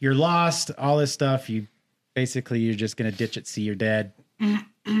lost, all this stuff. You're just going to ditch at sea. You're dead.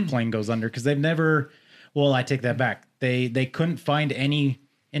 Plane goes under because they've never. Well, I take that back. They couldn't find any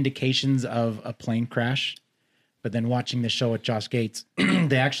indications of a plane crash. But then watching the show with Josh Gates,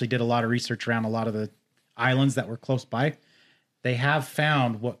 they actually did a lot of research around a lot of the islands that were close by. They have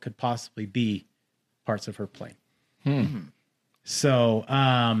found what could possibly be parts of her plane. So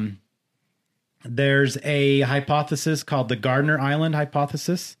there's a hypothesis called the Gardner Island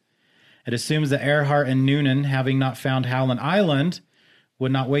hypothesis. It assumes that Earhart and Noonan, having not found Howland Island,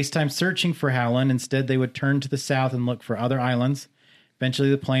 would not waste time searching for Howland. Instead, they would turn to the south and look for other islands.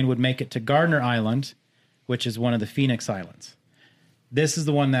 Eventually, the plane would make it to Gardner Island, which is one of the Phoenix Islands. This is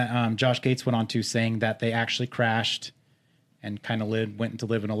the one that Josh Gates went on to, saying that they actually crashed and kind of went to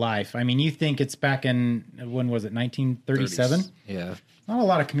live in a life. I mean, you think it's back in, when was it, 1937? Yeah. Not a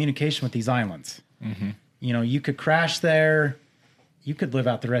lot of communication with these islands. You could crash there. You could live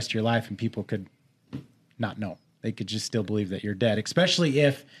out the rest of your life and people could not know. They could just still believe that you're dead, especially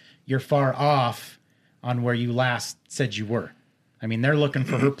if you're far off on where you last said you were. I mean, they're looking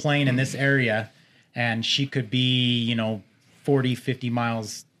for her plane in this area, and she could be, 40, 50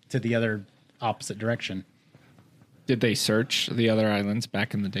 miles to the other opposite direction. Did they search the other islands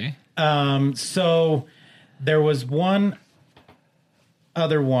back in the day? So there was one.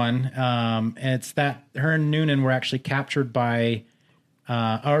 other one. It's that her and Noonan were actually captured by,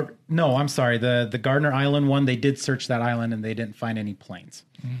 I'm sorry, the Gardner Island one. They did search that island and they didn't find any planes.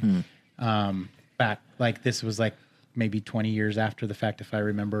 Back like this was like maybe 20 years after the fact, if I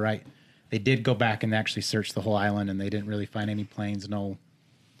remember right. They did go back and actually search the whole island and they didn't really find any planes. No,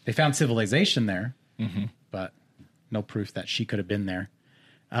 they found civilization there, but no proof that she could have been there.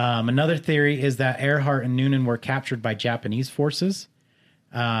 Another theory is that Earhart and Noonan were captured by Japanese forces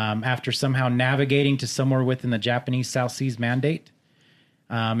after somehow navigating to somewhere within the Japanese South Seas Mandate.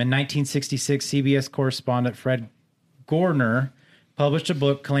 In 1966, CBS correspondent Fred Gorner published a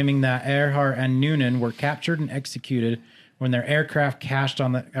book claiming that Earhart and Noonan were captured and executed when their aircraft crashed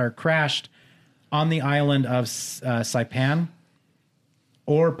on the island of Saipan,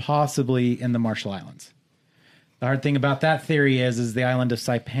 or possibly in the Marshall Islands. The hard thing about that theory is the island of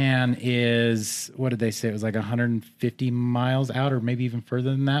Saipan is, what did they say? It was like 150 miles out, or maybe even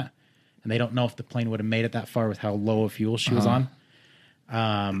further than that. And they don't know if the plane would have made it that far with how low of fuel she was on.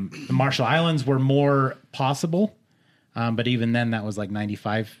 The Marshall Islands were more possible, but even then, that was like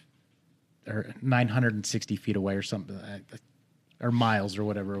 95 or 960 feet away or something, or miles or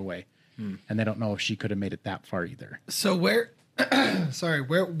whatever away. And they don't know if she could have made it that far either. So where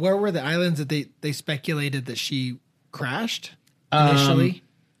were the islands that they speculated that she crashed initially?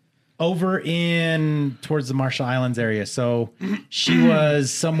 Over in towards the Marshall Islands area. So she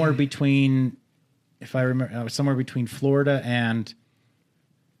was somewhere between, if I remember, somewhere between Florida and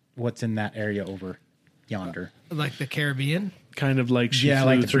what's in that area over yonder. Like the Caribbean? Kind of like she flew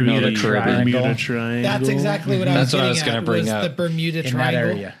like the through Bermuda the Triangle. Bermuda Triangle. That's exactly what I was That's what I was getting gonna at, bring was up. the Bermuda In that Triangle.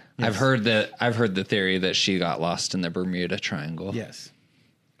 area. Yes. I've heard the theory that she got lost in the Bermuda Triangle. Yes.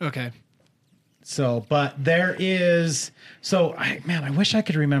 Okay. So, but there is, I wish I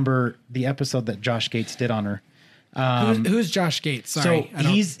could remember the episode that Josh Gates did on her. Who's Josh Gates? Sorry. So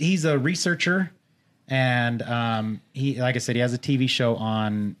he's a researcher, and he, like I said, he has a TV show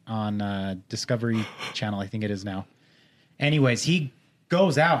on Discovery Channel, I think it is now. Anyways, he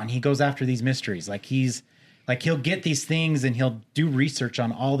goes out and he goes after these mysteries. He'll get these things and he'll do research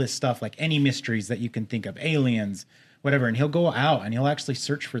on all this stuff, like any mysteries that you can think of, aliens, whatever. And he'll go out and he'll actually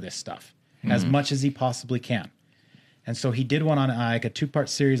search for this stuff as much as he possibly can. And so he did one on like a 2-part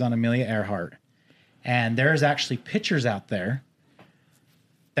series on Amelia Earhart. And there's actually pictures out there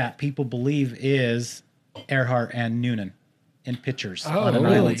that people believe is Earhart and Noonan in pictures on an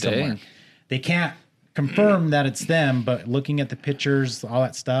really? island somewhere. Dang. They can't confirm that it's them, but looking at the pictures, all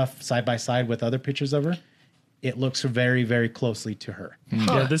that stuff, side by side with other pictures of her, it looks very, very closely to her.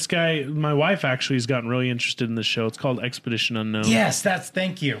 Yeah, this guy, my wife actually has gotten really interested in this show. It's called Expedition Unknown. Yes,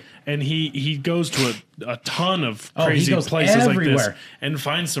 thank you. And he goes to a ton of Oh, he crazy goes places like this everywhere. and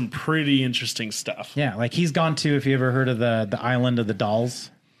finds some pretty interesting stuff. Yeah, like he's gone to, if you ever heard of the Island of the Dolls,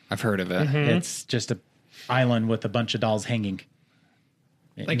 I've heard of it. it's just a island with a bunch of dolls hanging.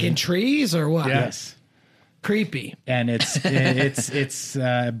 Like in trees or what? Yes. Creepy. And it's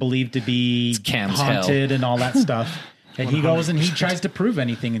believed to be Cam's haunted and all that stuff. And he goes and he tries to prove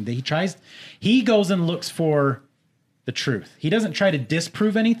anything, and he goes and looks for the truth. He doesn't try to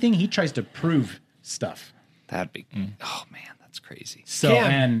disprove anything. He tries to prove stuff. That'd be. Oh man, that's crazy. So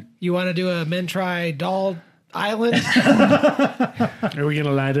Cam, and you want to do a men try doll island? Are we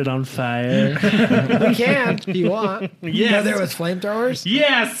gonna light it on fire? We can if you want. Yes. You know there was flamethrowers?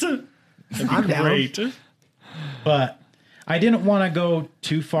 Yes, I'm down. great. but I didn't want to go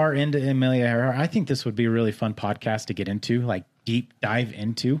too far into Amelia Earhart. I think this would be a really fun podcast to get into, like deep dive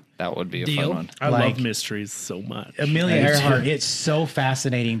into. That would be a Deal. fun one. I Like- love mysteries so much. Amelia Earhart, it's so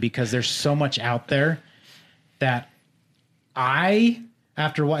fascinating because there's so much out there that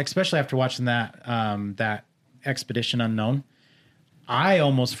especially after watching that Expedition Unknown, I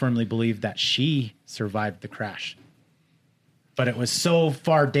almost firmly believe that she survived the crash. But it was so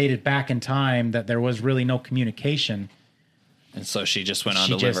far dated back in time that there was really no communication. And so she just went on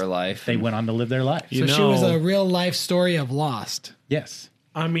to live her life. They went on to live their life. You So she was know- a real life story of Lost. Yes.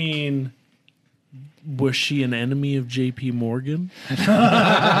 I mean, was she an enemy of J.P. Morgan?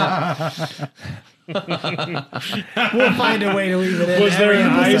 We'll find a way to leave it in. Was there every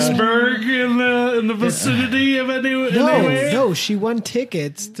an episode. iceberg in the vicinity of any? No, she won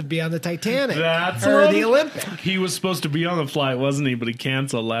tickets to be on the Titanic That's or what- the Olympic. He was supposed to be on the flight, wasn't he? But he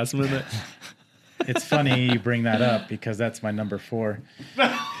canceled last minute. It's funny you bring that up because that's my number 4. the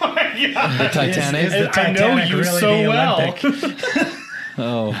Titanic. Is the I know Titanic you really so the well. Olympic?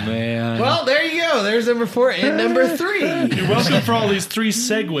 Oh man. Well, there you go. There's number 4 and number 3. You're welcome for all these 3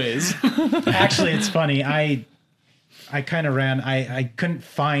 segues. Actually, it's funny. I kind of ran. I couldn't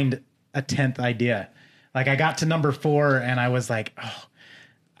find a 10th idea. Like I got to number 4 and I was like, oh,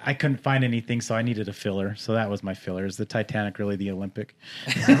 I couldn't find anything, so I needed a filler. So that was my filler. Is the Titanic really the Olympic?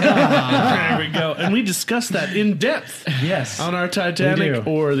 There we go. And we discussed that in depth Yes. on our We Titanic do.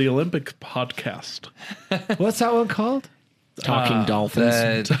 or the Olympic podcast. What's that one called? Talking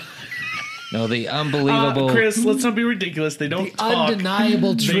dolphins. The unbelievable. Chris, let's not be ridiculous. They don't The talk.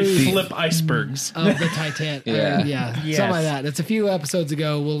 undeniable They truth flip icebergs. of the Titanic. Yeah. Something like that. It's a few episodes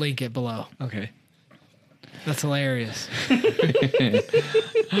ago. We'll link it below. Okay. That's hilarious.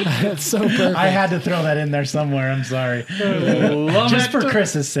 That's so perfect. I had to throw that in there somewhere. I'm sorry. Love Just it. for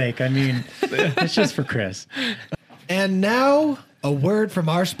Chris's sake. I mean, it's just for Chris. And now a word from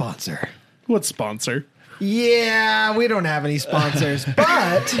our sponsor. What sponsor? Yeah, we don't have any sponsors,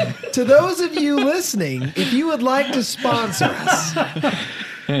 but to those of you listening, if you would like to sponsor us,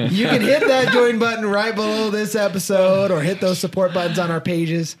 you can hit that join button right below this episode or hit those support buttons on our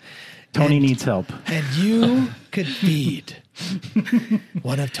pages, Tony needs help. and you could feed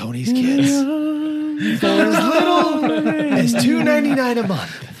one of Tony's kids for as little as $2.99 a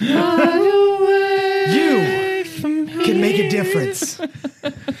month. You can make a difference.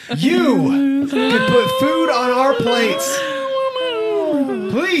 You can put food on our plates.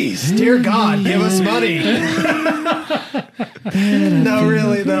 Please, dear God, give us money. No,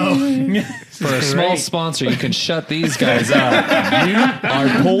 really, though. For a small sponsor, you can shut these guys up. You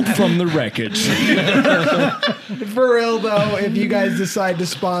are pulled from the wreckage. For real, though, if you guys decide to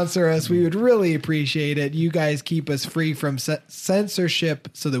sponsor us, we would really appreciate it. You guys keep us free from censorship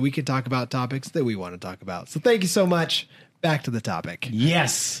so that we can talk about topics that we want to talk about. So thank you so much. Back to the topic.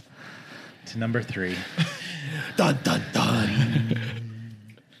 Yes. To number 3. Dun, dun, dun.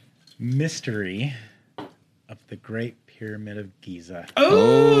 Mystery of the Great Pyramid of Giza.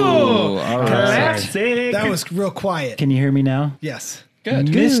 Oh, all right. Classic. That was real quiet. Can you hear me now? Yes.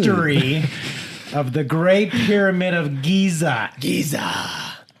 Mystery of the Great Pyramid of Giza. Giza.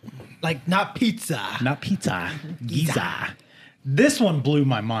 Like, not pizza. Not pizza. Giza. This one blew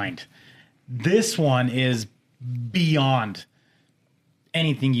my mind. This one is beyond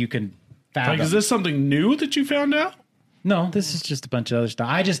anything you can fathom. Like, is this something new that you found out? No, this is just a bunch of other stuff.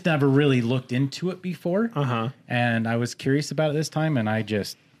 I just never really looked into it before. And I was curious about it this time, and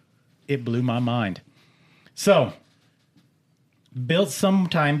it blew my mind. So, built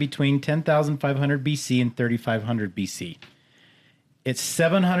sometime between 10,500 BC and 3,500 BC. It's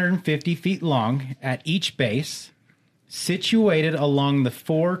 750 feet long at each base, situated along the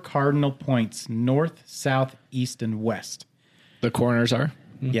 4 cardinal points, north, south, east, and west. The corners are?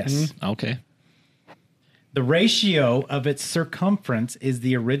 Yes. Okay. The ratio of its circumference is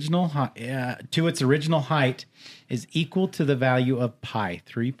the original to its original height is equal to the value of pi,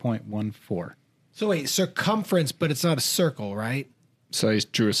 3.14. So wait, circumference, but it's not a circle, right? So he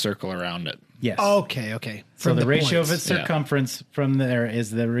drew a circle around it. Yes. Okay. so From the ratio points. of its Yeah. circumference from there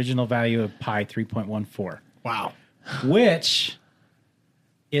is the original value of pi, 3.14, Wow. which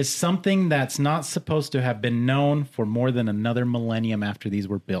is something that's not supposed to have been known for more than another millennium after these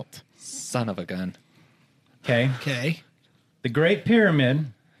were built. Son of a gun. Okay. Okay. The Great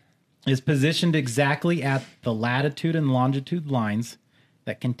Pyramid is positioned exactly at the latitude and longitude lines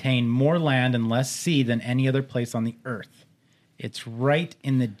that contain more land and less sea than any other place on the Earth. It's right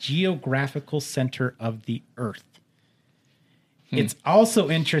in the geographical center of the Earth. It's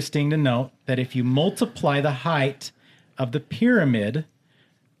also interesting to note that if you multiply the height of the pyramid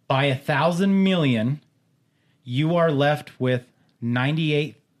by 1,000 million, you are left with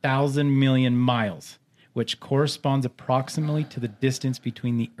 98,000 million miles, which corresponds approximately to the distance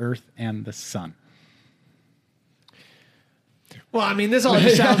between the Earth and the Sun. Well, I mean, this all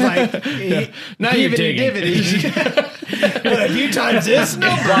just sounds like Now you're digging. But if you times this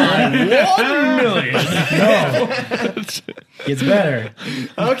number, No, it's better.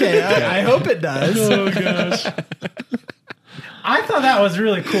 okay, I hope it does. Oh, gosh. I thought that was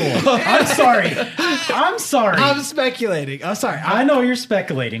really cool. I'm sorry. I'm speculating. Oh, sorry. I know you're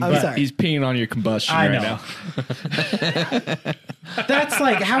speculating, I'm but sorry. He's peeing on your combustion I right know. now. that's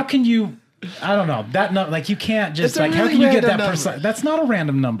like, how can you? I don't know. That no, like you can't just It's a like how really can you get random that number. precise? That's not a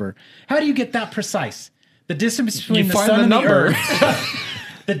random number. How do you get that precise? The distance between the find sun the and number. the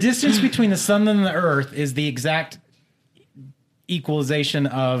Earth. The distance between the sun and the Earth is the exact equalization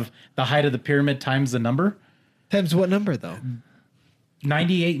of the height of the pyramid times the number. Times what number, though?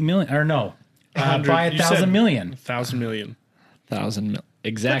 98 million, or no, by You said 1,000 million. 1,000 million. 1,000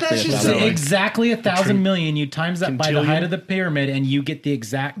 exactly that's just 1,000. Exactly 1,000 million. You times that by the Quintillion? height of the pyramid, and you get the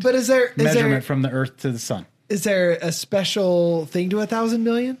exact But is there measurement from the Earth to the sun. is there a special thing to 1,000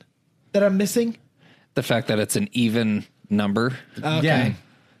 million that I'm missing? The fact that it's an even number. Okay. Yeah.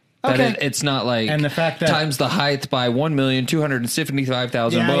 That Okay. it's not like And the fact that- times the height by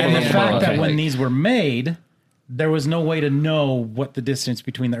 1,275,000. Yeah, blah, blah, and And blah, the blah, fact blah. that when Like, these were made, there was no way to know what the distance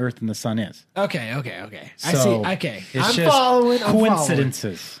between the Earth and the Sun is. Okay. I see. So Okay. it's I'm just following.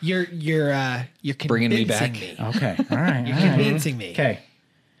 coincidences. You're Bringing me convincing back. me. Okay, all right. You're convincing me. Okay.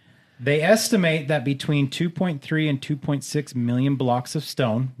 They estimate that between 2.3 and 2.6 million blocks of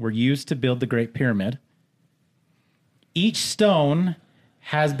stone were used to build the Great Pyramid. Each stone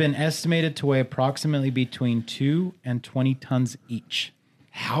has been estimated to weigh approximately between 2 and 20 tons each.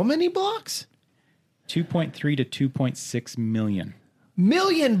 How many blocks? 2.3 to 2.6 million.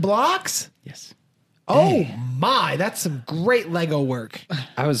 Million blocks? Yes. Oh my, that's some great Lego work.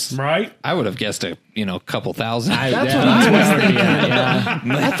 I was Right? I would have guessed a couple thousand. That's what I was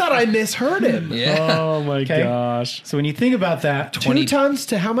thinking. I thought I misheard him. yeah, Oh my Okay. gosh. So when you think about that, 2 tons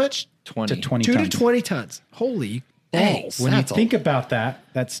to how much? 20. to 20 2 tons. to 20 tons. Holy balls. When you That's think about that,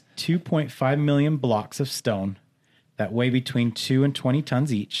 that's 2.5 million blocks of stone that weigh between 2 and 20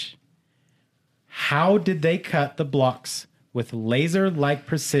 tons each. How did they cut the blocks with laser-like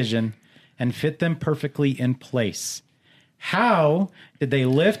precision and fit them perfectly in place? How did they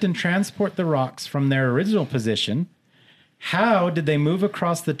lift and transport the rocks from their original position? How did they move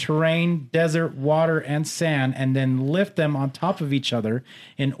across the terrain, desert, water, and sand, and then lift them on top of each other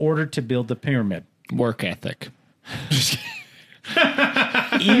in order to build the pyramid? Work ethic.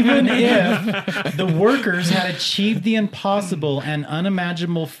 Even if the workers had achieved the impossible and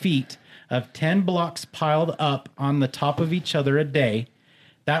unimaginable feat of 10 blocks piled up on the top of each other a day,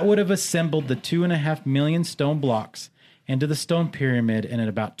 that would have assembled the 2.5 million stone blocks into the stone pyramid in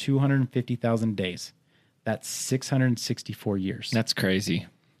about 250,000 days. That's 664 years. That's crazy.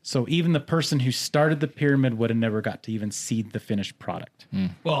 So even the person who started the pyramid would have never got to even see the finished product.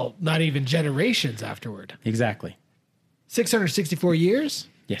 well, not even generations afterward. Exactly. 664 years?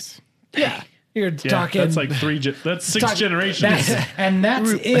 Yes. Yeah. You're Yeah, talking. that's like that's six talk- generations.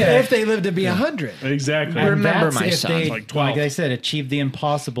 That's if they live to be 100. Exactly. And Remember, that's my if son. they, Like 12. like I said, achieved the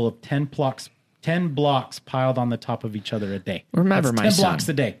impossible of 10 blocks piled on the top of each other a day. Remember, That's my 10 son. blocks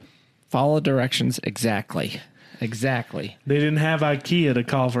a day. Follow directions exactly. Exactly. They didn't have IKEA to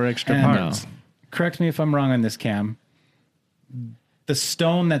call for extra And, parts. Correct me if I'm wrong on this, Cam. The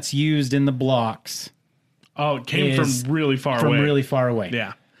stone that's used in the blocks Oh, it came is from really far from away. really far away.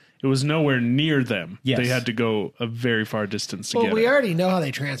 Yeah. It was nowhere near them. Yes. They had to go a very far distance to Well, get we it. already know how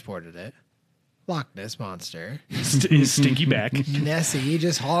they transported it. Loch Ness Monster. His stinky back. Nessie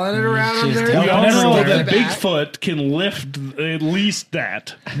just hauling it around on just their We helping all it know along. that back. Bigfoot can lift at least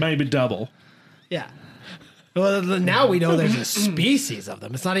that, maybe double. Yeah. Well, now we know there's a species of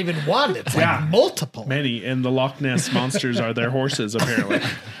them. It's not even one. It's like Yeah. multiple. Many, and the Loch Ness monsters are their horses, apparently.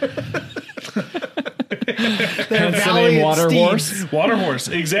 They're Hence the name valiant Water steeds. Horse. Water horse,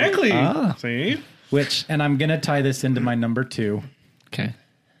 exactly. See? Which, and I'm going to tie this into my number 2, Okay.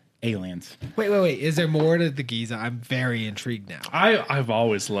 aliens. Wait. Is there more to the Giza? I'm very intrigued now. I've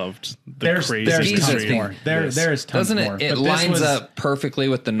always loved the There's crazy tons history. more. There is tons doesn't more. it? It But this lines was- up perfectly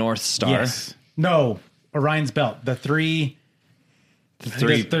with the North Star. Yes. No, Orion's belt. The three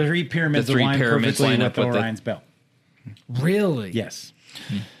pyramids, The three align pyramids perfectly line with up with Orion's belt. Really? Yes.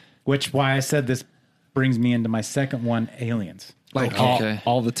 Which why I said this brings me into my second one, aliens. Like Okay.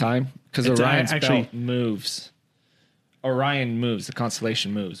 all the time? Because It's Orion's actually- belt moves. Orion moves. The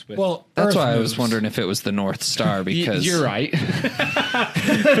constellation moves. With, Well, That's Earth why I moves. was wondering if it was the North Star because you're right.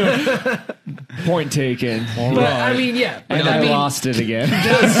 Point taken. But I mean, yeah. And I I mean, lost it again.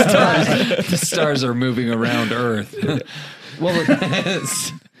 the stars are moving around Earth. Well,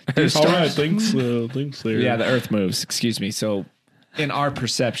 All right, thanks there. yeah, the Earth moves. Excuse me. So, in our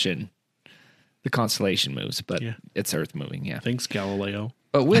perception, the constellation moves, but Yeah. it's Earth moving. Yeah. Thanks, Galileo.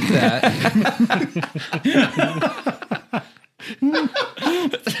 But with that,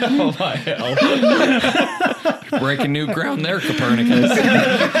 breaking new ground there, Copernicus.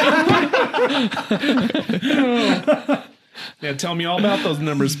 Yeah, tell me all about those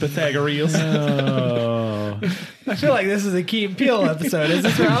numbers, Pythagoreans. I feel like this is a Key and Peele episode. Is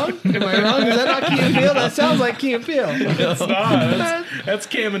this wrong? Am I wrong? Is that not Key and Peele? That sounds like Key and Peele. It's not. That's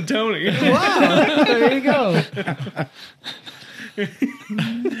Cam and Tony. Wow. There you go.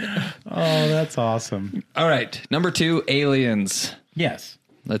 Oh, that's awesome. All right, number 2, aliens. Yes.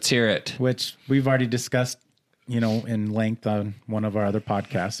 Let's hear it. Which we've already discussed, in length on one of our other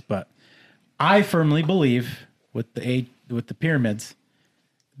podcasts, but I firmly believe with the pyramids,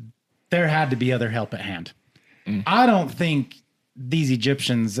 there had to be other help at hand. I don't think these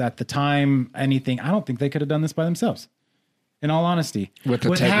Egyptians at the time, I don't think they could have done this by themselves. In all honesty, With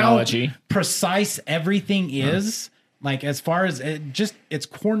the technology. how precise everything is, Like as far as its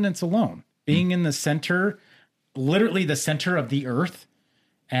coordinates alone, being in the center, literally the center of the earth,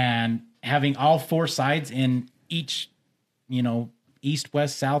 and having all four sides in each, east,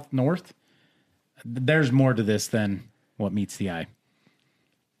 west, south, north. There's more to this than what meets the eye.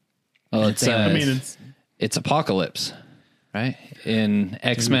 Well, it's it's Apocalypse, right? In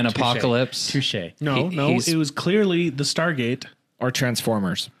X-Men Apocalypse. Touche. no, he's- it was clearly the Stargate. Or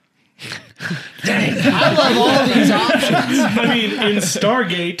Transformers. I love all these options. I mean, in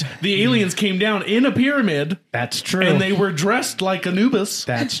Stargate, the aliens came down in a pyramid, That's true. and they were dressed like Anubis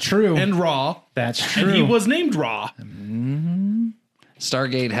That's true. and Ra. That's And he true. was named Ra.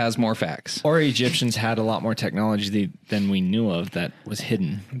 Stargate has more facts. Or Egyptians had a lot more technology than we knew of that was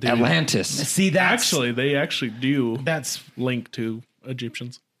hidden. Atlantis. See, that's They actually do that's link to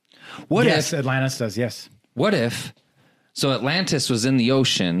Egyptians. What yes, if? Atlantis does. Yes. What if? So Atlantis was in the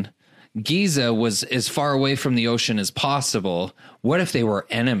ocean. Giza was as far away from the ocean as possible. What if they were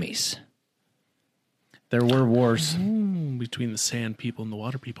enemies? There were wars. Between the sand people and the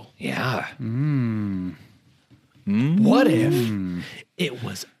water people. Yeah. What if it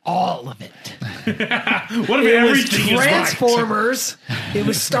was all of it? What if It was everything is right? Transformers. It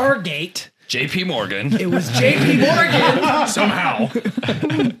was Stargate. J.P. Morgan. It was J.P. Morgan. Somehow.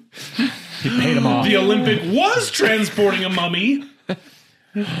 He paid them off. The Olympic was transporting a mummy.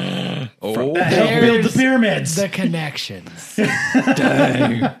 Oh, That helped build the There's pyramids. The connections.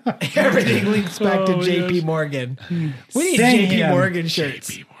 Everything links back to J.P. Morgan. We need Dang J.P. him. Morgan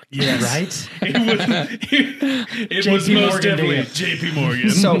shirts. Yeah, right? It was JP most Morgan definitely did. JP Morgan.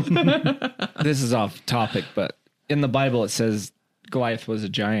 So this is off topic, but in the Bible it says Goliath was a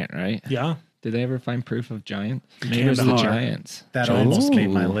giant, right? yeah. Did they ever find proof of giants? Maybe it was the Kandahar. giants. That almost made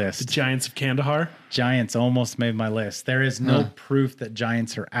my The list. Giants of Kandahar. Giants almost made my list. There is no proof that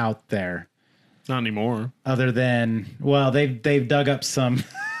giants are out there, Not anymore. other than they've dug up some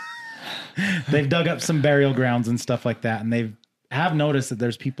they've dug up some burial grounds and stuff like that, and they have noticed that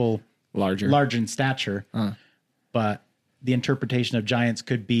there's people Larger. large in stature, but the interpretation of giants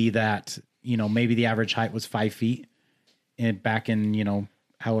could be that maybe the average height was 5 feet, and back in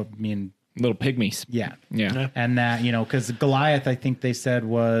Little pygmies. yeah, Yeah. and that because Goliath I think they said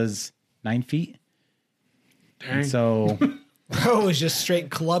was 9 feet. And so Bro, it was just straight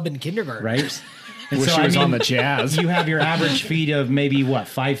club in kindergarten. right. And Wish so, he was I mean, on the Jazz. you have your average feet of maybe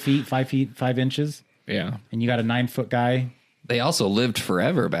 5 feet, 5 inches, Yeah. and you got a 9 foot guy. they also lived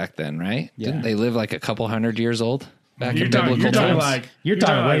forever back then, right? Yeah. Didn't they live like a couple hundred years old back You're in talking, biblical you're talking times? like You're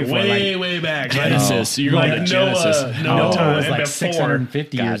talking way before, way, like- way back. Genesis. You're going like to Genesis. Noah it time was and like before.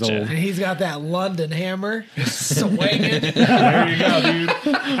 650 years Gotcha. old. And he's got that London hammer swinging. There you go, dude.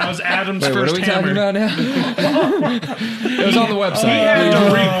 That was Adam's Wait, what first are we hammer. talking about now? It was on the He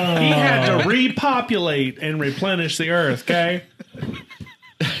website. had to repopulate and replenish the earth, okay?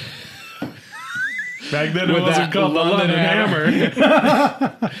 Back then it With wasn't that called the London London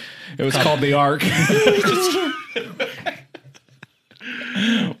hammer. It was called the Ark.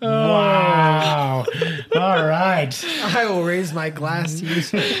 Wow. All right. I will raise my glass to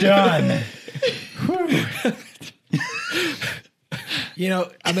you. Done.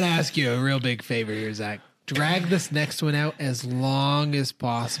 I'm going to ask you a real big favor here, Zach. Drag this next one out as long as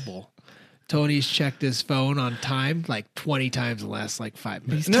possible. Tony's checked his phone on time like 20 times in the last 5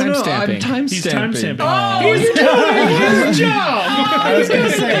 minutes. No, I'm time He's time stamping. I was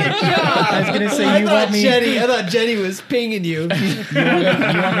gonna say I you thought want me Jenny was pinging you. you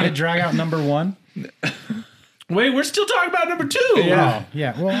want me to drag out number 1? Wait, we're still talking about number 2. Yeah.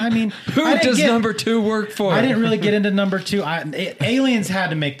 Yeah. Well, I mean, Who does number 2 work for? I didn't really get into number 2. Aliens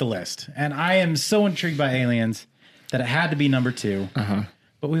had to make the list, and I am so intrigued by Aliens that it had to be number 2.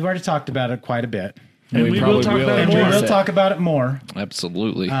 But we've already talked about it quite a bit, And we will probably talk will about it and we more. will talk about it more.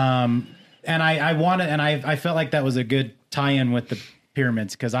 Absolutely. And I wanted, and I felt like that was a good tie-in with the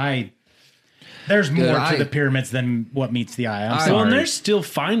pyramids because there's more to the pyramids than what meets the eye. I'm Well, sorry. and they're still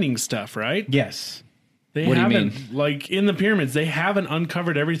finding stuff, right? Yes. They What do you haven't, like in the pyramids, they haven't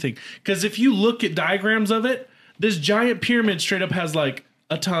uncovered everything. Because if you look at diagrams of it, this giant pyramid straight up has like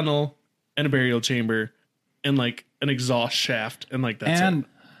a tunnel and a burial chamber and like an exhaust shaft and like that's And it.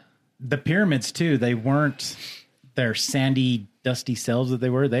 the pyramids too, they weren't their sandy, dusty selves that they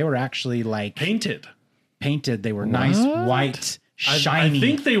were. They were actually like Painted. painted. They were nice, white, I shiny.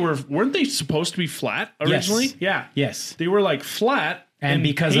 think they weren't they supposed to be flat originally? Yes. Yeah. Yes. They were like flat And and,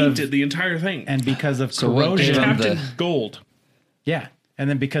 because painted of- the entire thing. And because of So what gave corrosion. them Tapped in the- gold. Yeah. And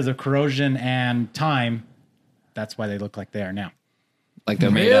then because of corrosion and time, that's why they look like they are now. Like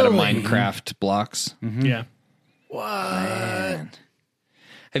they're made out of Really? Minecraft blocks. Yeah. Man.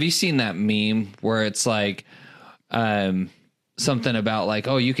 Have you seen that meme where it's like something about like,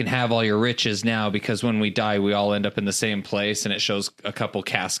 oh, you can have all your riches now because when we die, we all end up in the same place. And it shows a couple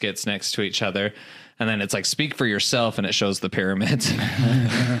caskets next to each other. And then it's like, speak for yourself. And it shows the pyramids.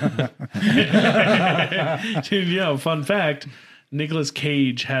 Yeah, fun fact. Nicolas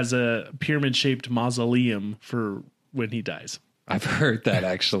Cage has a pyramid-shaped mausoleum for when he dies. I've heard that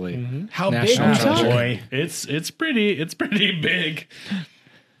actually. How National big? treasure. Boy, It's pretty big.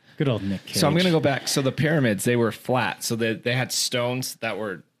 good old Nick Cage. So I'm going to go back. So the pyramids, they were flat. So they had stones that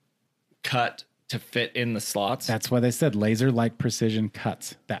were cut to fit in the slots. That's why they said laser-like precision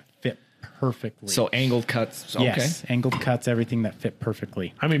cuts that fit perfectly. So angled cuts. Okay. yes, angled cuts, everything that fit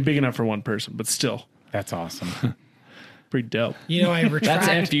perfectly. I mean, big enough for one person, but still That's awesome. pretty dope. You know, I retract.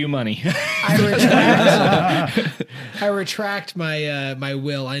 That's FU money. I retract my my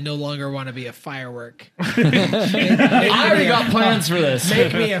will. I no longer want to be a firework. I already got plans for this.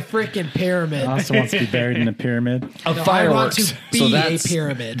 Make me a freaking pyramid. Also wants to be buried in a pyramid. Of No, I want fireworks. to be a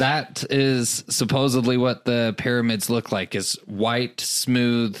pyramid. That is supposedly what the pyramids look like, is white,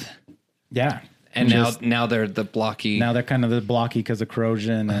 smooth. Yeah. And Just- now they're the blocky. now they're kind of the blocky because of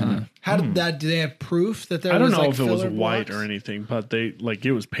corrosion and How did that? Do they have proof that there? I don't was know like if it was filler white blocks? or anything, but they like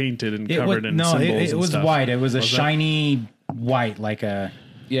it was painted and it covered was, in no, symbols. it and was stuff. white. It was a that? shiny white, like a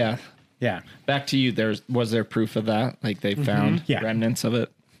Yeah. yeah. Back to you. Was there proof of that? Like they found Yeah. remnants of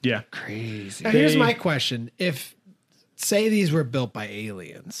it? Yeah, Crazy. Now, here's my question: if say these were built by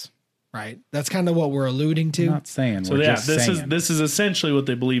aliens, right? That's kind of what we're alluding to. I'm not saying. so we're yeah, just this saying. is essentially what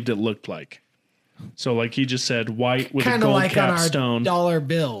they believed it looked like. So like he just said, white with a Kind of gold like on our capstone. dollar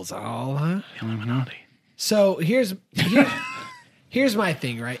bills, all huh? Illuminati. So here's my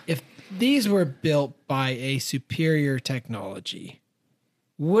thing, right? If these were built by a superior technology,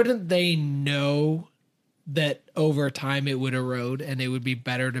 wouldn't they know that over time it would erode and it would be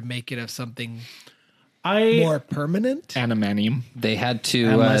better to make it of something more permanent? Animanium. They had to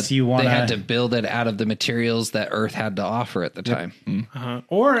Unless you they had wanna- to build it out of the materials that Earth had to offer at the time.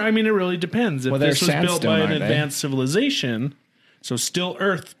 Or I mean, it really depends. If Well, they're this was built sandstone, by an aren't they? advanced civilization, so still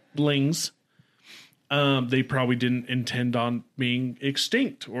Earthlings, they probably didn't intend on being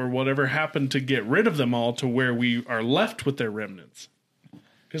extinct or whatever happened to get rid of them all to where we are left with their remnants.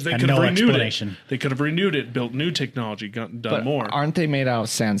 Because they And could have no renewed explanation. it. They could have renewed it, built new technology, done But more. aren't they made out of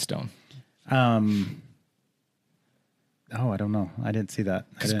sandstone? Oh, I don't know. I didn't see that.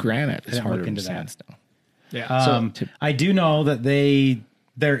 I Because didn't- granite I is didn't harder look than into that. sandstone. Yeah. I do know that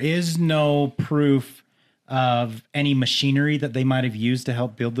there is no proof of any machinery that they might have used to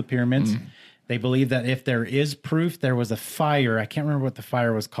help build the pyramids. They believe that if there is proof, there was a fire. I can't remember what the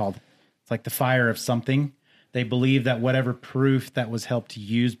fire was called. It's like the fire of something. They believe that whatever proof that was helped to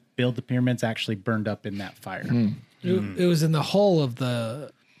use build the pyramids actually burned up in that fire. It was in the hull of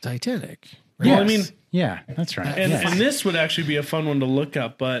the Titanic. Yes. I mean- yeah, that's right. And, Yes. and this would actually be a fun one to look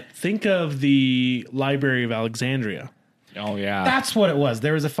up, but think of the Library of Alexandria. Oh, yeah. That's what it was.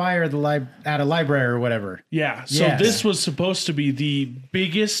 There was a fire at at a library or whatever. Yeah, so Yes. this was supposed to be the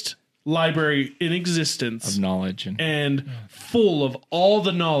biggest library in existence of knowledge. and full of all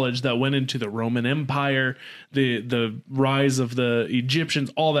the knowledge that went into the Roman Empire, the rise of the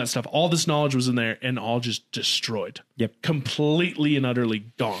Egyptians, all that stuff. All this knowledge was in there and all just destroyed. Yep. Completely and utterly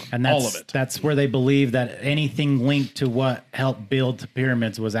gone. And that's, all of it. That's where they believe that anything linked to what helped build the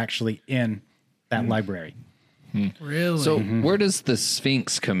pyramids was actually in that library. Really? So where does the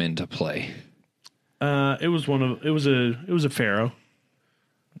Sphinx come into play? It was a pharaoh.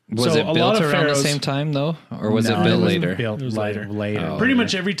 Was So it a lot built of around the pharaohs- same time though, or was No, it built wasn't later? Built It was later. later. Pretty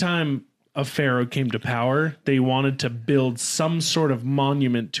much every time a pharaoh came to power, they wanted to build some sort of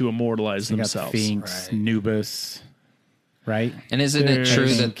monument to immortalize You got themselves. Sphinx, Nubus, right? And isn't it true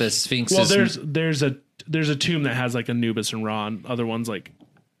There's- that the Sphinx Well, is there's a tomb that has like Anubis and Ra, and other ones like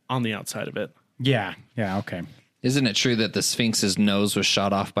on the outside of it. Yeah. Yeah. Okay. isn't it true that the Sphinx's nose was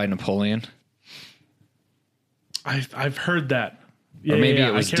shot off by Napoleon? I've heard that. Yeah, Or maybe yeah,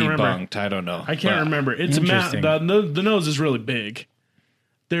 it was I can't remember. debunked. I don't know. I can't But remember. It's a Interesting. the nose is really big.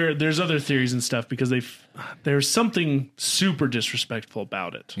 There's other theories and stuff because there's something super disrespectful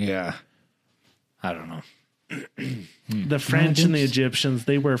about it. Yeah. I don't know. The French and the Egyptians,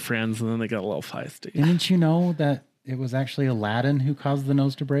 they were friends and then they got a little feisty. Didn't you know that it was actually Aladdin who caused the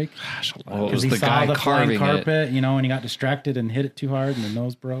nose to break? Well, it Because was he the saw guy the flying carving it. carpet, and he got distracted and hit it too hard, and the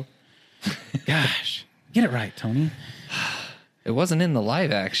nose broke. Gosh, get it right, Tony. It wasn't in the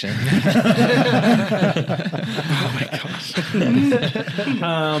live action.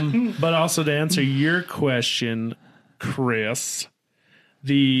 But also to answer your question, Chris,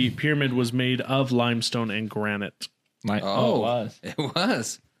 the pyramid was made of limestone and granite. It Oh, was. it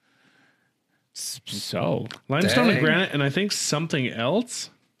was. So Limestone and Dang. granite, and I think something else.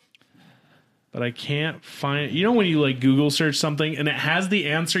 But I can't find. You know when you like Google search something and it has the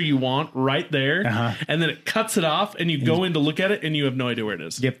answer you want right there, and then it cuts it off, and you go in to look at it, and you have no idea where it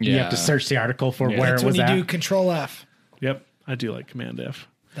is. Yep. You have to Yeah. search the article for where That's it when was you at. do Control F. Yep, I do like Command F.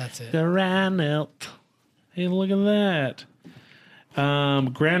 That's it. Granite. Hey, look at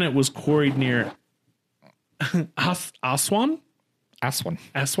that. Granite was quarried near Aswan. Aswan,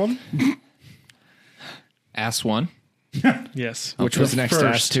 Aswan. Ass one. Yes, which was next to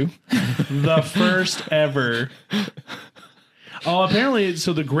Ash too. the first ever. Oh, apparently,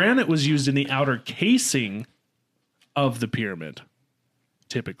 so the granite was used in the outer casing of the pyramid,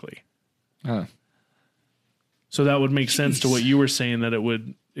 typically. Huh. So that would make sense to what you were saying, that it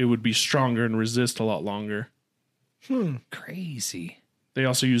would be stronger and resist a lot longer. Crazy. They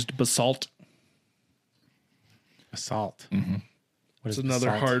also used basalt. Assault. What It's is another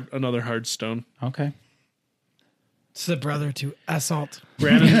basalt? hard stone. Okay. It's the brother to assault.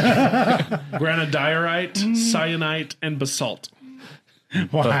 Granodiorite, syenite, and basalt.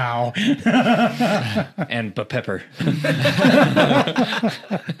 Wow. And pepper.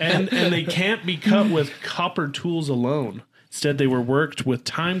 And they can't be cut with copper tools alone. Instead, they were worked with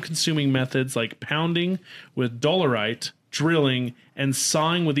time-consuming methods like pounding with dolerite, drilling, and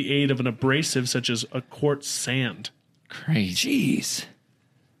sawing with the aid of an abrasive such as a quartz sand. Crazy. Jeez.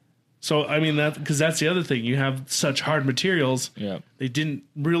 So, I mean, because that's the other thing. You have such hard materials. Yeah. They didn't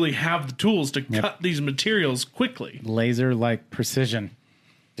really have the tools to cut these materials quickly. Laser-like precision.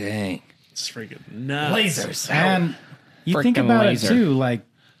 Dang. It's freaking nuts. Lasers. And you think Frickin' about laser. it too, like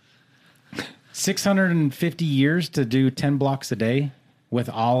 650 years to do 10 blocks a day with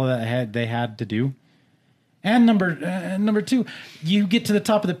all of that they had to do. And number two, you get to the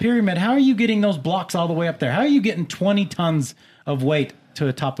top of the pyramid. How are you getting those blocks all the way up there? How are you getting 20 tons of weight to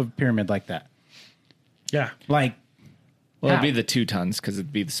the top of a pyramid like that? Yeah. Like, Well, it'd how? be the 2 tons because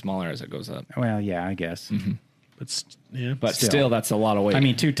it'd be the smaller as it goes up. Well, yeah, I guess. But still, that's a lot of weight. I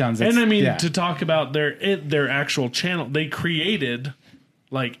mean, 2 tons. And I mean, yeah. to talk about their actual channel, they created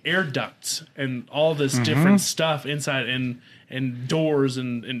like air ducts and all this different stuff inside, and doors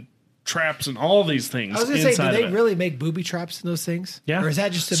and traps and all these things. I was gonna say, inside do of they it. really make booby traps in those things? Yeah. Or is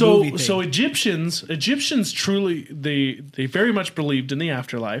that just a so movie thing? so Egyptians truly they very much believed in the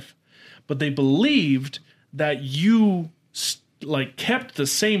afterlife, but they believed that you like kept the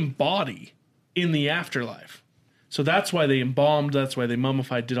same body in the afterlife. So that's why they embalmed, that's why they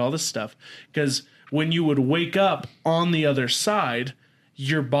mummified, did all this stuff, because when you would wake up on the other side,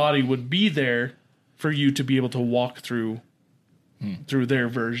 your body would be there for you to be able to walk through their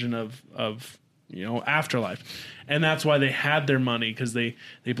version of afterlife. And that's why they had their money, because they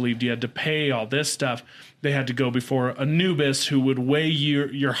believed you had to pay all this stuff. They had to go before Anubis, who would weigh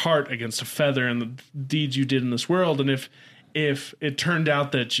your heart against a feather and the deeds you did in this world. And if it turned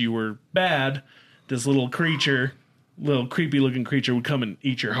out that you were bad, this little creepy looking creature would come and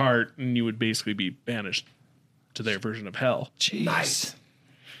eat your heart, and you would basically be banished to their version of hell. Jeez. Nice.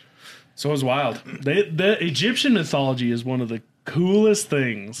 So it was wild. The Egyptian mythology is one of the coolest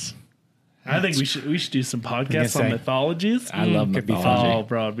things. I think we should do some podcasts on say. mythologies. I love could be mythology. Oh,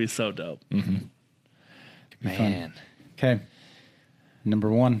 bro, it'd be so dope. Man. Okay. Number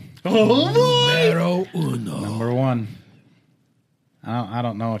 1. Numero uno. Number 1. I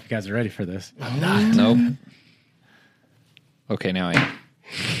don't know if you guys are ready for this. Nope. Okay, now I am.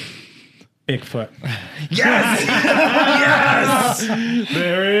 Bigfoot.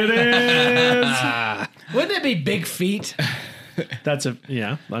 There it is. Wouldn't it be big feet? That's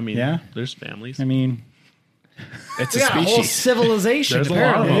I mean, Yeah. there's families. I mean, It's We a got a whole species. civilization. There's a lot of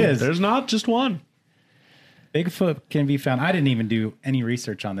apparently. them. It is. There's not just one. Bigfoot can be found. I didn't even do any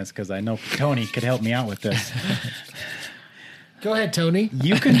research on this because I know Tony could help me out with this. Go ahead, Tony.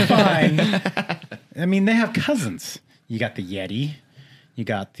 You can find, I mean, they have cousins. You got the Yeti. You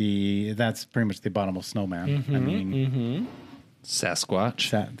got that's pretty much the abominable snowman. I mean,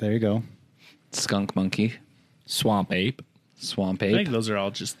 Sasquatch, there you go. skunk monkey, Swamp ape swamp I think ape. those are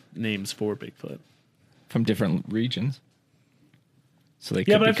all just names for Bigfoot. from different regions. So they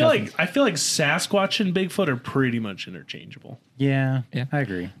Yeah, could but be cousins. I feel like Sasquatch and Bigfoot are pretty much interchangeable. Yeah, Yeah. I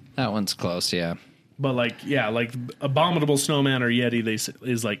agree. That one's close, yeah. But like abominable snowman or Yeti,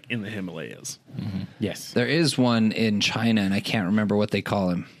 is like in the Himalayas. Yes. There is one in China, and I can't remember what they call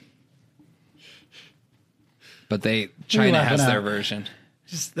him. But China laughing has their at? version.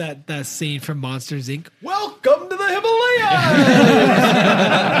 Just that scene from Monsters Inc. Welcome to the Himalayas.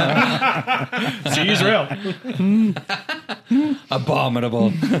 See, he's real.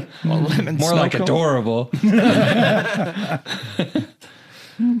 Abominable. More like adorable.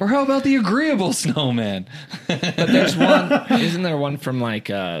 Or how about the agreeable snowman? But there's one. Isn't there one from like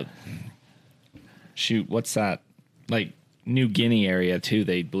shoot? What's that? Like New Guinea area too.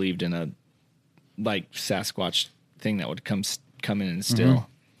 They believed in a like Sasquatch thing that would come in and steal.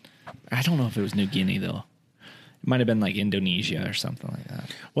 I don't know if it was New Guinea though. It might have been like Indonesia or something like that.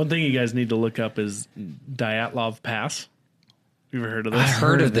 One thing you guys need to look up is Dyatlov Pass. You ever heard of this? I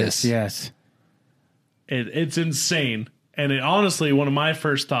heard of this. Yes. It's insane. And it, honestly, one of my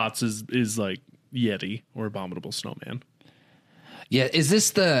first thoughts is like Yeti or Abominable Snowman. Yeah, is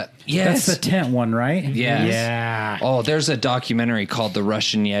this the... Yes. That's the tent one, right? Yes. Yeah. Oh, there's a documentary called The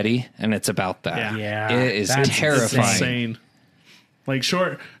Russian Yeti, and it's about that. Yeah. Yeah. It is That's terrifying. Insane. Like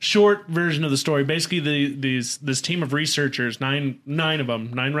short version of the story. Basically, this team of researchers, nine of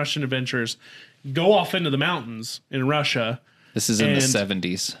them, 9 Russian adventurers, go off into the mountains in Russia. This is in the And-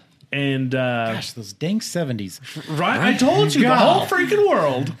 70s. And Gosh, those dang 70s. right, I told you, the whole freaking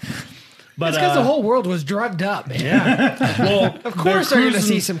world. But It's because the whole world was drugged up, man. yeah, well, Of course they're going to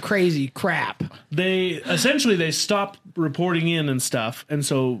see some crazy crap. They stopped reporting in and stuff, and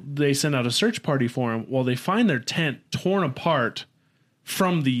so they send out a search party for them. Well, they find their tent torn apart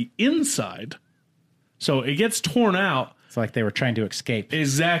from the inside, so it gets torn out. It's like they were trying to escape.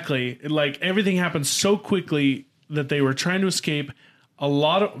 Exactly, like everything happened so quickly that they were trying to escape.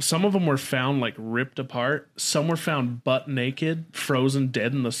 Some of them were found like ripped apart. Some were found butt naked, frozen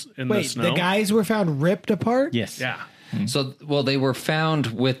dead in the snow. Wait, the guys were found ripped apart? Yes. Yeah. So, well, they were found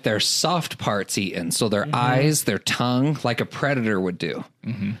with their soft parts eaten. So their eyes, their tongue, like a predator would do.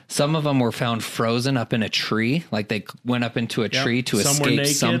 Some of them were found frozen up in a tree. Like they went up into a tree to Some were escape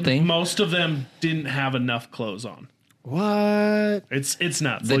naked. something. Most of them didn't have enough clothes on. What? It's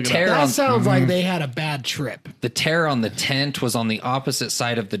nuts. The Look it up. tear That on sounds like they had a bad trip. the tear on the tent was on the opposite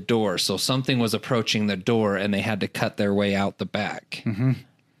side of the door. So something was approaching the door and they had to cut their way out the back.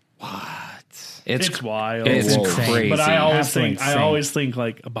 It's wild. It's Whoa. crazy. But I always Absolutely think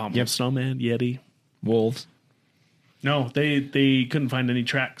like Abominable Snowman, Yeti. Wolves. No, they couldn't find any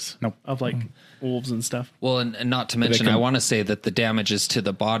tracks Nope. of like wolves and stuff. Well, and not to mention, I want to say that the damages to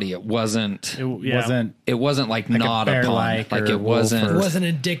the body, it wasn't Yeah. Wasn't like a gnawed upon. bear-like Like or it wolf wasn't. It wasn't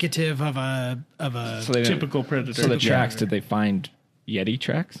indicative of a So they didn't- typical predator. So the tracks, did they find Yeti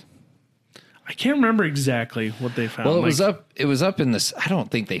tracks? I can't remember exactly what they found. Well, it Like- was up. It was up in this. I don't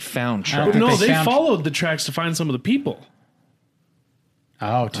think they found I don't tracks. think No, they they found- followed the tracks to find some of the people.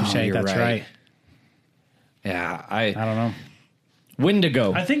 Oh, touche. you're That's right. right. Yeah, I don't know.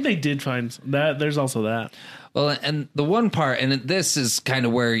 Wendigo. I think they did find that. There's also that. Well, and the one part, and this is kind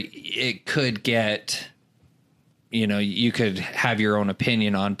of where it could get, you could have your own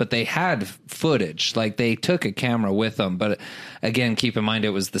opinion on, but they had footage. Like they took a camera with them. But again, keep in mind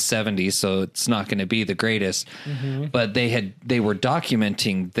it was the 70s, so it's not going to be the greatest. But they were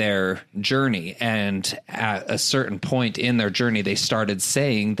documenting their journey. And at a certain point in their journey, they started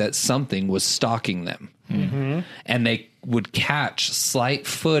saying that something was stalking them. And they would catch slight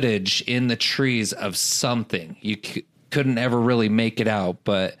footage in the trees of something. You couldn't ever really make it out,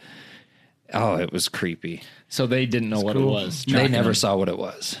 but it was creepy. So they didn't know what it was. They tracking never them. saw what it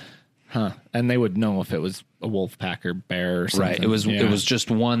was. Huh. And they would know if it was a wolf pack or bear or something. Right. It was Yeah. it was just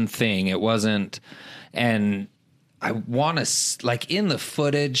one thing. It wasn't, and I want to like in the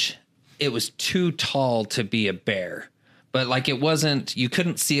footage, it was too tall to be a bear. But like it wasn't, you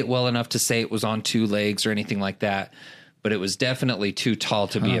couldn't see it well enough to say it was on 2 legs or anything like that. But it was definitely too tall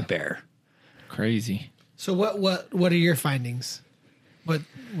to be a bear. crazy. So what are your findings? What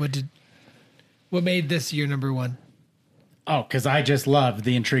made this your number one? Oh, because I just love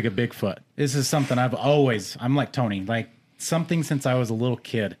the intrigue of Bigfoot. This is something I'm like Tony, like something since I was a little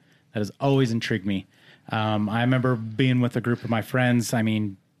kid that has always intrigued me. I remember being with a group of my friends. I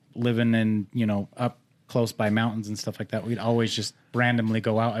mean, living in, up close by mountains and stuff like that. We'd always just randomly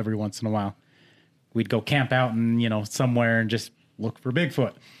go out every once in a while. We'd go camp out and, somewhere and just look for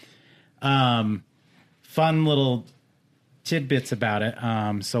Bigfoot. Fun little tidbits about it.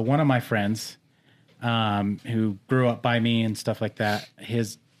 So one of my friends, who grew up by me and stuff like that,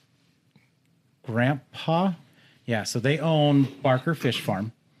 his grandpa, so they own Barker Fish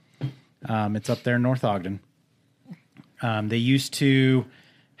Farm. It's up there in North Ogden. They used to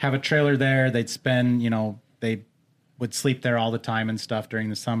have a trailer there. They'd spend, they would sleep there all the time and stuff during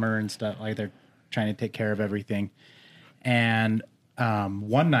the summer and stuff. Like they're trying to take care of everything. And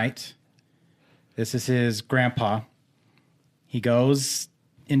one night, this is his grandpa. He goes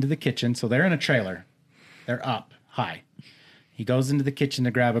into the kitchen. So they're in a trailer. They're up high. He goes into the kitchen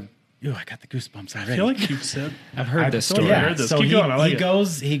to grab I got the goosebumps already. I feel like you've said. I've heard this story. I heard this. Keep going. I like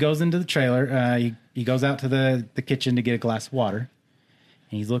he goes into the trailer. He goes out to the kitchen to get a glass of water,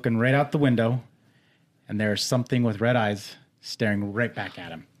 And he's looking right out the window, and there's something with red eyes staring right back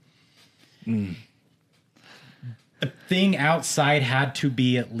at him. The thing outside had to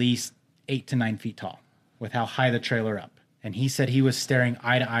be at least 8 to 9 feet tall with how high the trailer up. And he said he was staring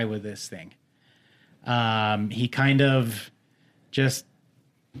eye to eye with this thing. He kind of just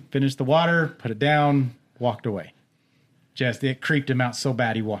finished the water, put it down, walked away. It creeped him out so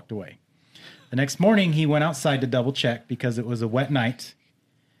bad he walked away. The next morning, he went outside to double check because it was a wet night.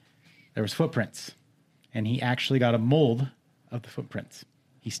 There was footprints, and he actually got a mold of the footprints.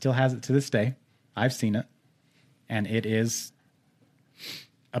 He still has it to this day. I've seen it, and it is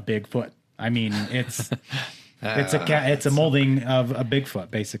a Bigfoot. I mean, it's a molding of a Bigfoot,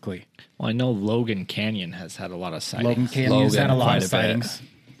 basically. Well, I know Logan Canyon has had a lot of sightings. Logan Canyon has had a lot of sightings.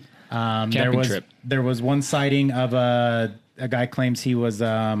 Camping trip. There was one sighting of a guy claims he was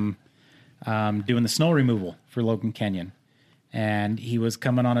doing the snow removal for Logan Canyon, and he was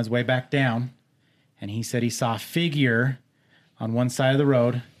coming on his way back down, and he said he saw a figure on one side of the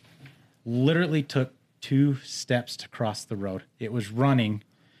road, literally took 2 steps to cross the road. It was running,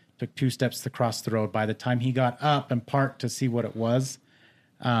 took 2 steps to cross the road. By the time he got up and parked to see what it was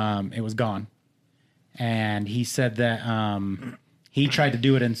gone. And he said that he tried to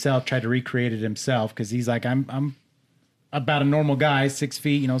do it himself, tried to recreate it himself, because he's like, I'm about a normal guy, 6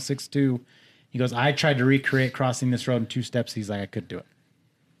 feet, 6'2". He goes, I tried to recreate crossing this road in 2 steps. He's like, I could do it.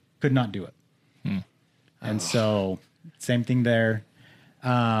 Could not do it. And so, same thing there.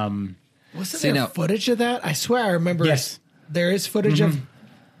 Wasn't there footage of that? I swear I remember. Yes. There is footage of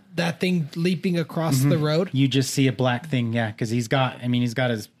that thing leaping across the road. You just see a black thing, yeah, because he's got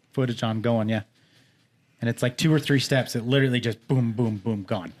his footage on going, yeah. And it's like 2 or 3 steps. It literally just boom, boom, boom,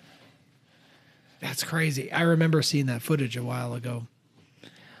 gone. That's crazy. I remember seeing that footage a while ago.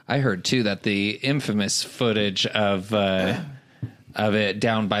 I heard too that the infamous footage of it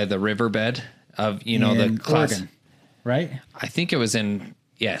down by the riverbed of in the class, Oregon, right? I think it was in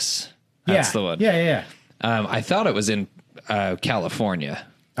that's the one. Yeah. I thought it was in California,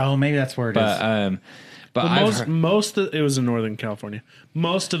 Oh, maybe that's where it is. but Well, it was in Northern California.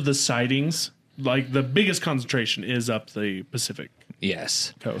 Most of the sightings, like the biggest concentration, is up the Pacific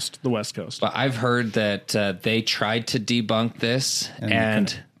yes. coast, the West Coast. But I've heard that they tried to debunk this,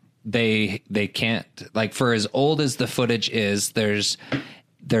 and they can't. Like, for as old as the footage is, there's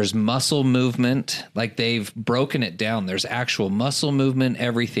muscle movement. Like, they've broken it down. There's actual muscle movement,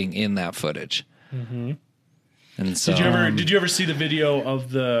 everything in that footage. Mm-hmm. And so, did you ever see the video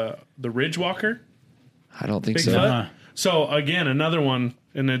of the Ridge Walker? I don't think Bigfoot? so. So again, another one,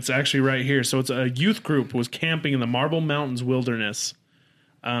 and it's actually right here. So it's a youth group was camping in the Marble Mountains Wilderness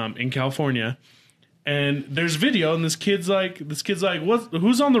in California, and there's video, and this kid's like,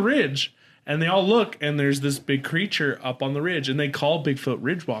 who's on the ridge? And they all look, and there's this big creature up on the ridge, and they call Bigfoot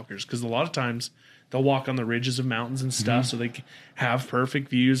ridge walkers because a lot of times they'll walk on the ridges of mountains and stuff, so they have perfect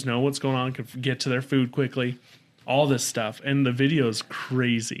views, know what's going on, can get to their food quickly, all this stuff. And the video is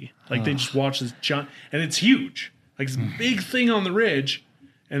crazy. Like they just watch this giant, and it's huge, like this big thing on the ridge,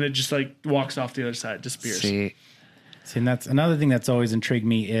 and it just like walks off the other side, disappears. See, and that's another thing that's always intrigued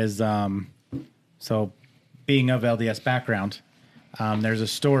me is, so being of LDS background, there's a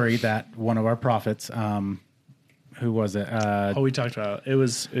story that one of our prophets, who was it? We talked about it. It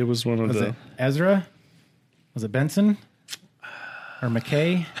was one of Was the it Ezra? Was it Benson? Or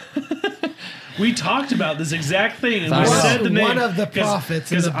McKay? We talked about this exact thing, and we One- said the name. one of the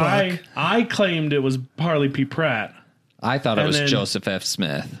prophets in the book. I claimed it was Parley P. Pratt. I thought it And was then- Joseph F.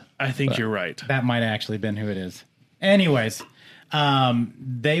 Smith. I think you're right. That might have actually been who it is. Anyways,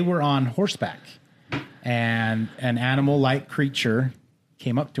 they were on horseback, and an animal-like creature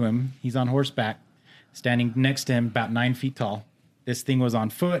came up to him. He's on horseback, standing next to him, about 9 feet tall. This thing was on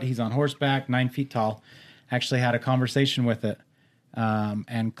foot. He's on horseback, 9 feet tall. Actually had a conversation with it,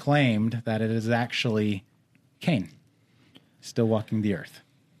 and claimed that it is actually Cain, still walking the earth,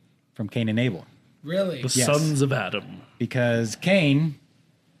 from Cain and Abel. Really? The sons of Adam. Because Cain,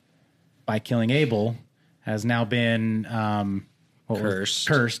 by killing Abel, has now been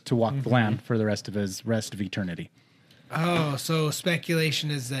cursed to walk the land for the rest of eternity. Oh, so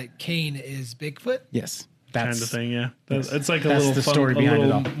speculation is that Cain is Bigfoot? Yes, Kind of thing, yeah. It's like a That's little the story behind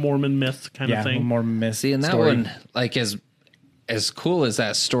it all. Mormon myth kind of thing. more myth. See, and that story. one, like, as cool as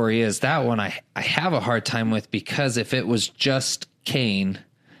that story is, that one I have a hard time with, because if it was just Cain,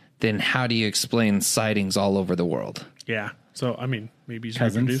 then how do you explain sightings all over the world? Yeah. So I mean, maybe he's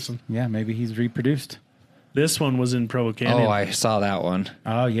Cousins. reproducing. Yeah, maybe he's reproduced. This one was in Provo Canyon. Oh, I saw that one.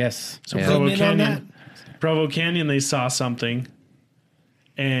 Oh yes, So Yeah. Provo Zoom in on Canyon, Provo Canyon, they saw something,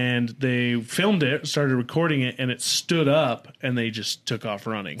 and they filmed it, started recording it, and it stood up, and they just took off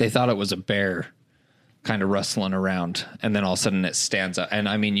running. They thought it was a bear kind of rustling around, and then all of a sudden it stands up. And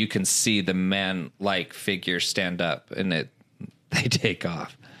I mean, you can see the man-like figure stand up, and they take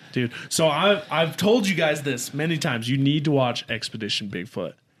off. Dude, so I've told you guys this many times. You need to watch Expedition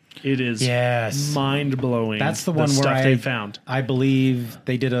Bigfoot. It is mind blowing. That's the one where stuff they found. I believe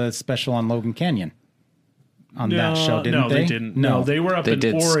they did a special on Logan Canyon on that show, didn't they? No, they didn't. No, they were up They in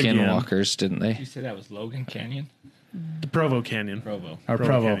did Oregon. Skinwalkers, didn't they? You said that was Logan Canyon? The Provo Canyon. Provo. Or Provo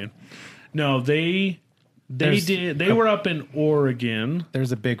Provo. Canyon. No, they did. They were up in Oregon.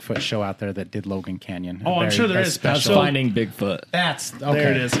 There's a Bigfoot show out there that did Logan Canyon. Oh, I'm sure there is. That's So- Finding Bigfoot. That's okay.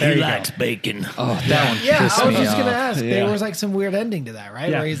 There it is. There you go. bacon. Oh, that one Yeah, pissed I was me just gonna off. ask. There was like some weird ending to that, right?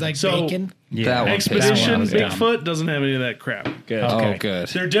 Yeah. Where he's like So- bacon. Yeah. That one pissed me Expedition off. Bigfoot doesn't have any of that crap. Good. Oh, good.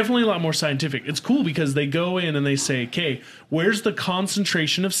 They're definitely a lot more scientific. It's cool because they go in and they say, okay, where's the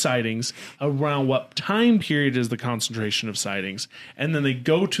concentration of sightings? Around what time period is the concentration of sightings? And then they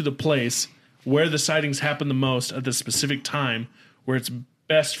go to the place where the sightings happen the most at the specific time where it's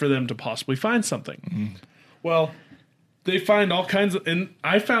best for them to possibly find something. Well, they find all kinds of, and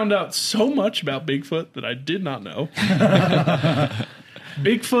I found out so much about Bigfoot that I did not know.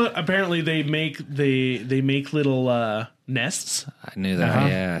 Bigfoot, apparently they make little nests I knew that.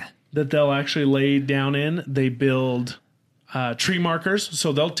 Yeah. that they'll actually lay down in. They build tree markers,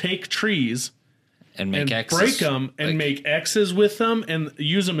 so they'll take trees And make and X's. break them and Like, make X's with them and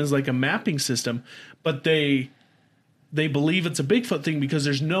use them as like a mapping system. But they believe it's a Bigfoot thing because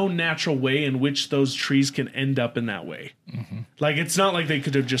there's no natural way in which those trees can end up in that way. Like, it's not like they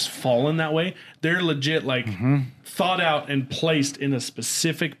could have just fallen that way. They're legit like thought out and placed in a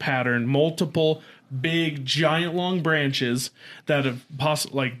specific pattern, multiple big giant long branches that have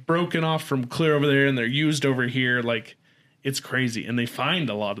like broken off from clear over there and they're used over here. Like, it's crazy. And they find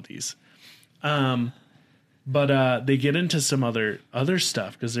a lot of these. But they get into some other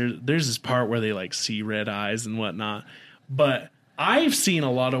stuff because there's this part where they like see red eyes and whatnot. But I've seen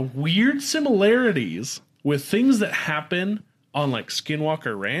a lot of weird similarities with things that happen on like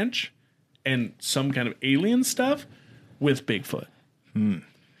Skinwalker Ranch and some kind of alien stuff with Bigfoot.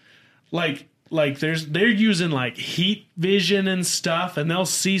 Like they're using like heat vision and stuff, and they'll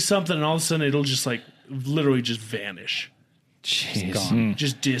see something and all of a sudden it'll just like literally just vanish, jeez.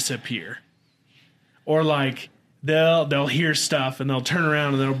 just disappear. Or like they'll hear stuff and they'll turn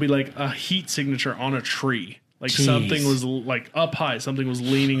around and there'll be like a heat signature on a tree. Like something was like up high, something was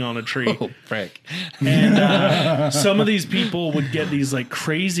leaning on a tree. Oh, frick. And some of these people would get these like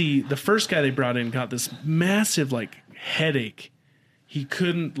crazy. The first guy they brought in got this massive like headache. He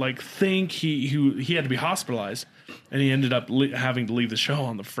couldn't like think. He had to be hospitalized, and he ended up having to leave the show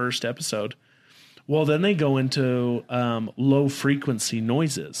on the first episode. Well, then they go into low frequency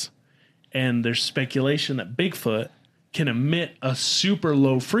noises. And there's speculation that Bigfoot can emit a super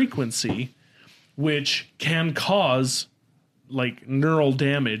low frequency, which can cause like neural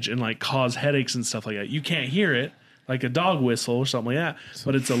damage and like cause headaches and stuff like that. You can't hear it like a dog whistle or something like that,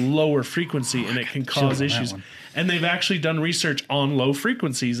 but it's a lower frequency and it can cause issues. And they've actually done research on low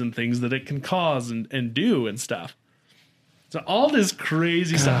frequencies and things that it can cause and do and stuff. So all this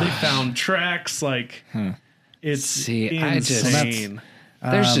crazy stuff. They found tracks like it's See, I just- insane.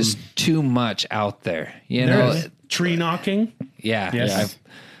 There's just too much out there. You know? There's tree knocking. Yeah. Yes.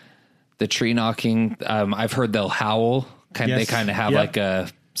 The tree knocking. I've heard they'll howl. They Yes. kind of have Yep.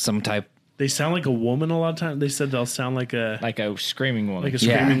 like some type. They sound like a woman a lot of times. They said they'll sound like a screaming woman.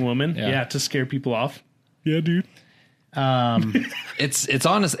 screaming woman. Yeah. Yeah, to scare people off. Yeah, dude. It's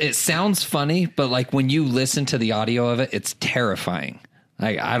honest. It sounds funny, but like when you listen to the audio of it, it's terrifying.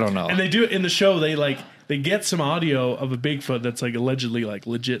 I don't know. And they do it in the show. They get some audio of a Bigfoot that's like allegedly like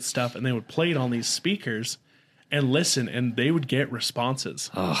legit stuff, and they would play it on these speakers and listen, and they would get responses.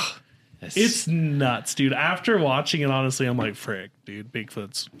 It's nuts, dude. After watching it, honestly, I'm like, frick, dude,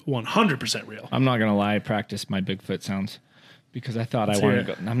 Bigfoot's 100% real. I'm not gonna lie. I practiced my Bigfoot sounds because I thought I hear wanted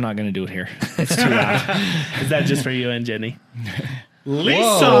to it. go. I'm not gonna do it here. It's too loud. Is that just for you and Jenny?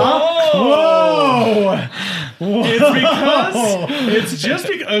 Lisa! Whoa! It's because it's just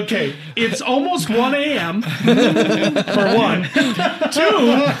because okay, it's almost 1 a.m. for one.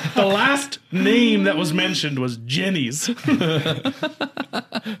 Two, the last name that was mentioned was Jenny's.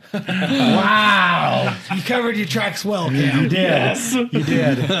 Wow! You covered your tracks well, Cam. You did. You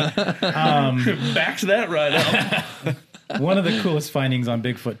did. Back to that right up. One of the coolest findings on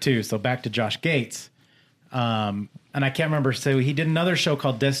Bigfoot too. So back to Josh Gates, and I can't remember. So he did another show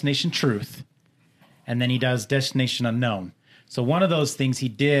called Destination Truth, and then he does Destination Unknown. So one of those things he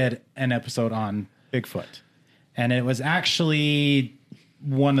did an episode on Bigfoot, and it was actually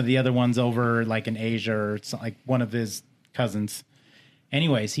one of the other ones over like in Asia or something, like one of his cousins.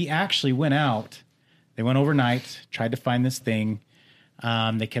 Anyways, he actually went out. They went overnight, tried to find this thing.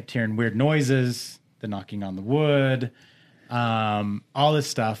 They kept hearing weird noises, the knocking on the wood, all this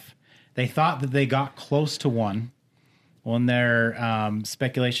stuff. They thought that they got close to one. Well, in their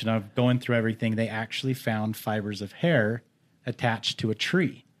speculation of going through everything, they actually found fibers of hair attached to a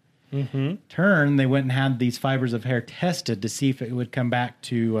tree. They went and had these fibers of hair tested to see if it would come back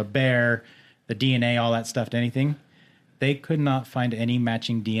to a bear, the DNA, all that stuff, to anything. They could not find any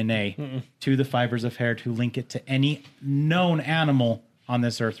matching DNA to the fibers of hair to link it to any known animal on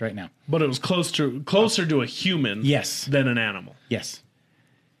this earth right now. But it was closer to a human Yes. than an animal. Yes.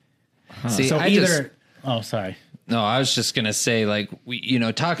 See, So I just, sorry. no, I was just going to say, like,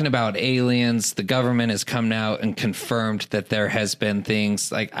 talking about aliens, the government has come out and confirmed that there has been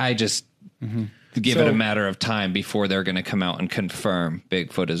things like, I just give it a matter of time before they're going to come out and confirm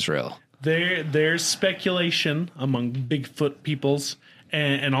Bigfoot is real. There's speculation among Bigfoot peoples.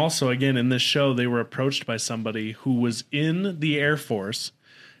 And also, again, in this show, they were approached by somebody who was in the Air Force,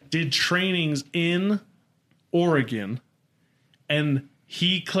 did trainings in Oregon, and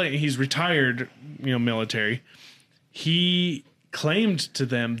he's retired, military. He claimed to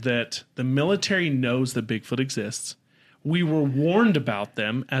them that the military knows that Bigfoot exists. We were warned about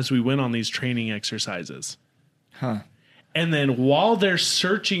them as we went on these training exercises. And then while they're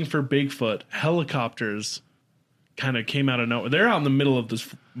searching for Bigfoot, helicopters kind of came out of nowhere. They're out in the middle of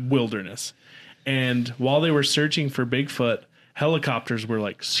this wilderness. And while they were searching for Bigfoot, helicopters were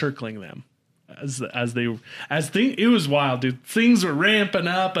like circling them it was wild, dude. Things were ramping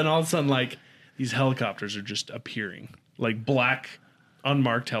up, and all of a sudden, like, these helicopters are just appearing, like black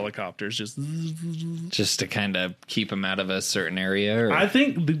unmarked helicopters, Just to kind of keep them out of a certain area. Or? I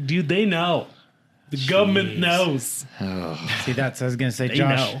think, dude, they know. The government knows. See, I was going to say,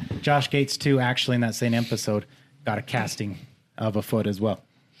 Josh Gates, too, actually, in that same episode, got a casting of a foot as well.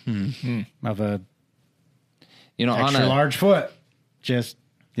 Of a extra large foot. Just,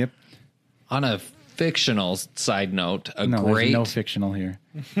 yep. On a fictional side note, There's no fictional here.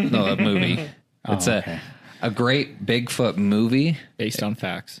 No, a movie. It's a great Bigfoot movie. Based on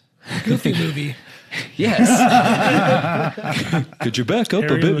facts. Goofy movie. Yes. Could you back up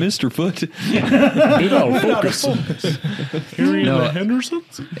a bit, Mr. Foot? Focus. Harry and the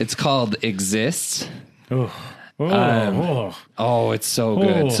Hendersons? It's called Exists. Oh, it's so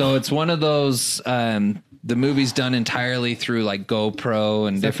good. Oh. So it's one of those, the movie's done entirely through like GoPro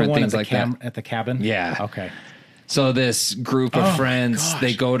and different things like that. At the cabin? Yeah. Okay. So this group of friends,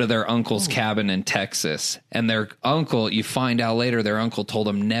 they go to their uncle's cabin in Texas, and their uncle, you find out later, their uncle told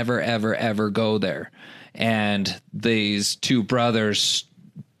them never, ever, ever go there. And these two brothers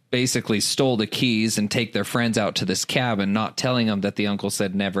basically stole the keys and take their friends out to this cabin, not telling them that the uncle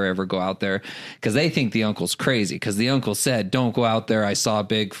said never, ever go out there, because they think the uncle's crazy, because the uncle said, don't go out there. I saw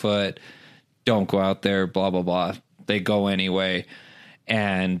Bigfoot. Don't go out there, blah, blah, blah. They go anyway.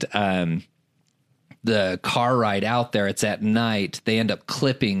 And, the car ride out there, it's at night. They end up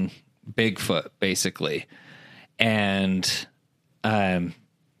clipping Bigfoot basically. And,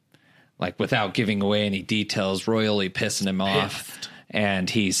 like without giving away any details, royally pissing him off.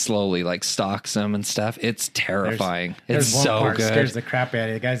 And he slowly like stalks him and stuff. It's terrifying. There's it's one so part good. Scares the crap out of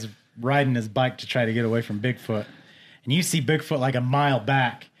you. The guy's riding his bike to try to get away from Bigfoot. And you see Bigfoot like a mile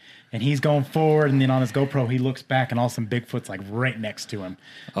back. And he's going forward, and then on his GoPro, he looks back, and all of a sudden Bigfoot's like right next to him.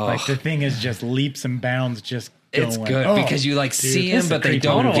 Like the thing is just leaps and bounds, just going. It's good because you like see him, but they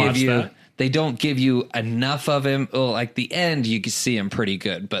don't give you. They don't give you enough of him. Well, like the end, you can see him pretty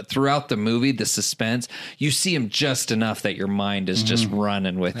good, but throughout the movie, the suspense, you see him just enough that your mind is just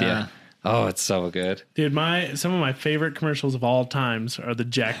running with you. Oh, it's so good. Dude, some of my favorite commercials of all times are the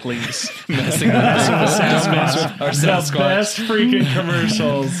Jack Links Messing with our the best freaking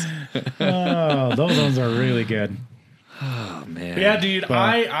commercials. Oh, those ones are really good. Oh man. Yeah, dude,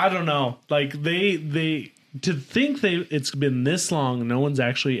 I don't know. Like they to think it's been this long, no one's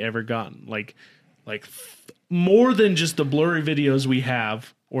actually ever gotten like more than just the blurry videos we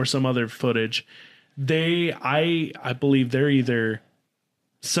have or some other footage. I believe they're either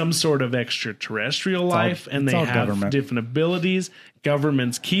some sort of extraterrestrial life, and they have different abilities.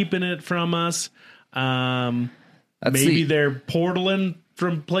 Government's keeping it from us. Maybe they're portaling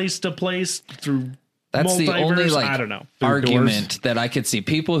from place to place through That's multiverse. the only like I don't know. argument that I could see.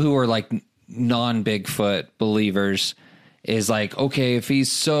 People who are like non-Bigfoot believers is like, okay, if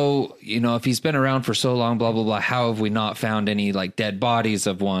he's so, if he's been around for so long, blah, blah, blah, how have we not found any like dead bodies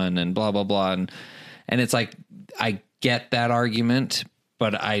of one and blah, blah, blah. And it's like, I get that argument,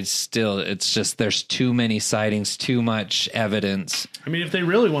 but it's just there's too many sightings, too much evidence. I mean, if they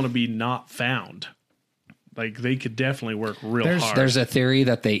really want to be not found, like they could definitely work real hard. There's a theory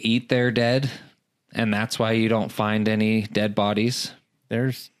that they eat their dead, and that's why you don't find any dead bodies.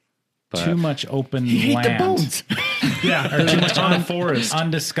 There's too much open Eat land. the bones. yeah, or too much on the forest.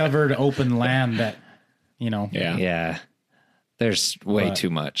 Undiscovered open land that, Yeah. Yeah. There's way But-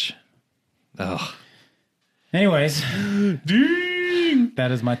 too much. Oh, Anyways, Ding!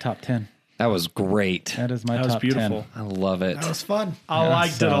 that is my top 10. that was great. That is my That was top beautiful. 10. I love it. That was fun. I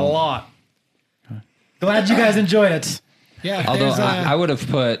liked it a lot. Glad you guys enjoyed it. Yeah. Although there's, I would have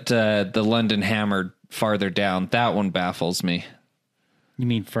put the London Hammer farther down. That one baffles me. You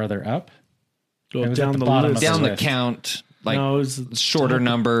mean further up? Go It was down at the the bottom list. of Down the list. count, like No, it was shorter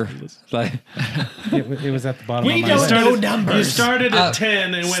number. Like It was at the bottom of We my don't list. know You numbers. started at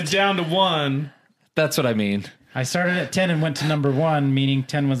 10 and went down to 1. that's what I mean. I started at 10 and went to number 1, meaning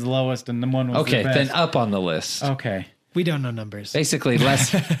 10 was the lowest and the 1 was Okay, the best. then up on the list. Okay. We don't know numbers. Basically, less.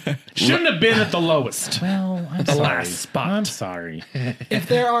 Shouldn't have been at the lowest. Well, I'm The sorry. last spot. I'm sorry. If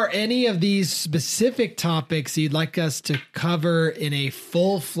there are any of these specific topics you'd like us to cover in a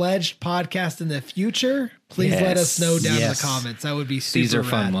full-fledged podcast in the future, please let us know down in the comments. That would be super These are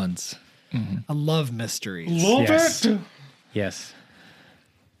fun rad. ones. I love mysteries. Love Yes. it. Yes.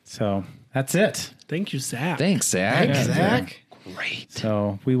 So that's it. Thank you, Zach. Thanks, Zach. Thanks, Zach. Great.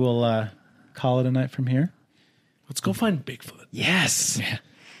 So we will call it a night from here. Let's go find Bigfoot. Yes.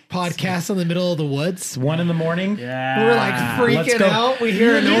 Podcast in the middle of the woods. 1 a.m. Yeah. We're like let's freaking go. out. We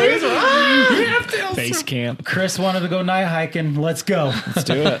hear a noise. Base camp. Chris wanted to go night hiking. Let's go. Let's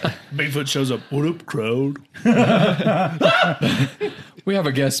do it. Bigfoot shows up. What up, crowd? We have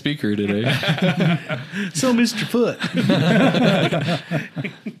a guest speaker today. So, Mr. Foot.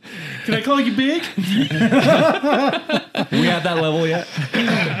 Can I call you Big? We at that level yet?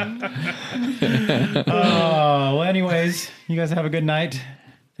 Oh, well, anyways, you guys have a good night.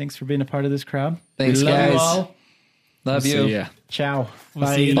 Thanks for being a part of this crowd. Thanks, We love you guys. all. Love you. See ya. Ciao. We'll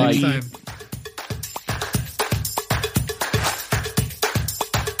see you Bye. next time.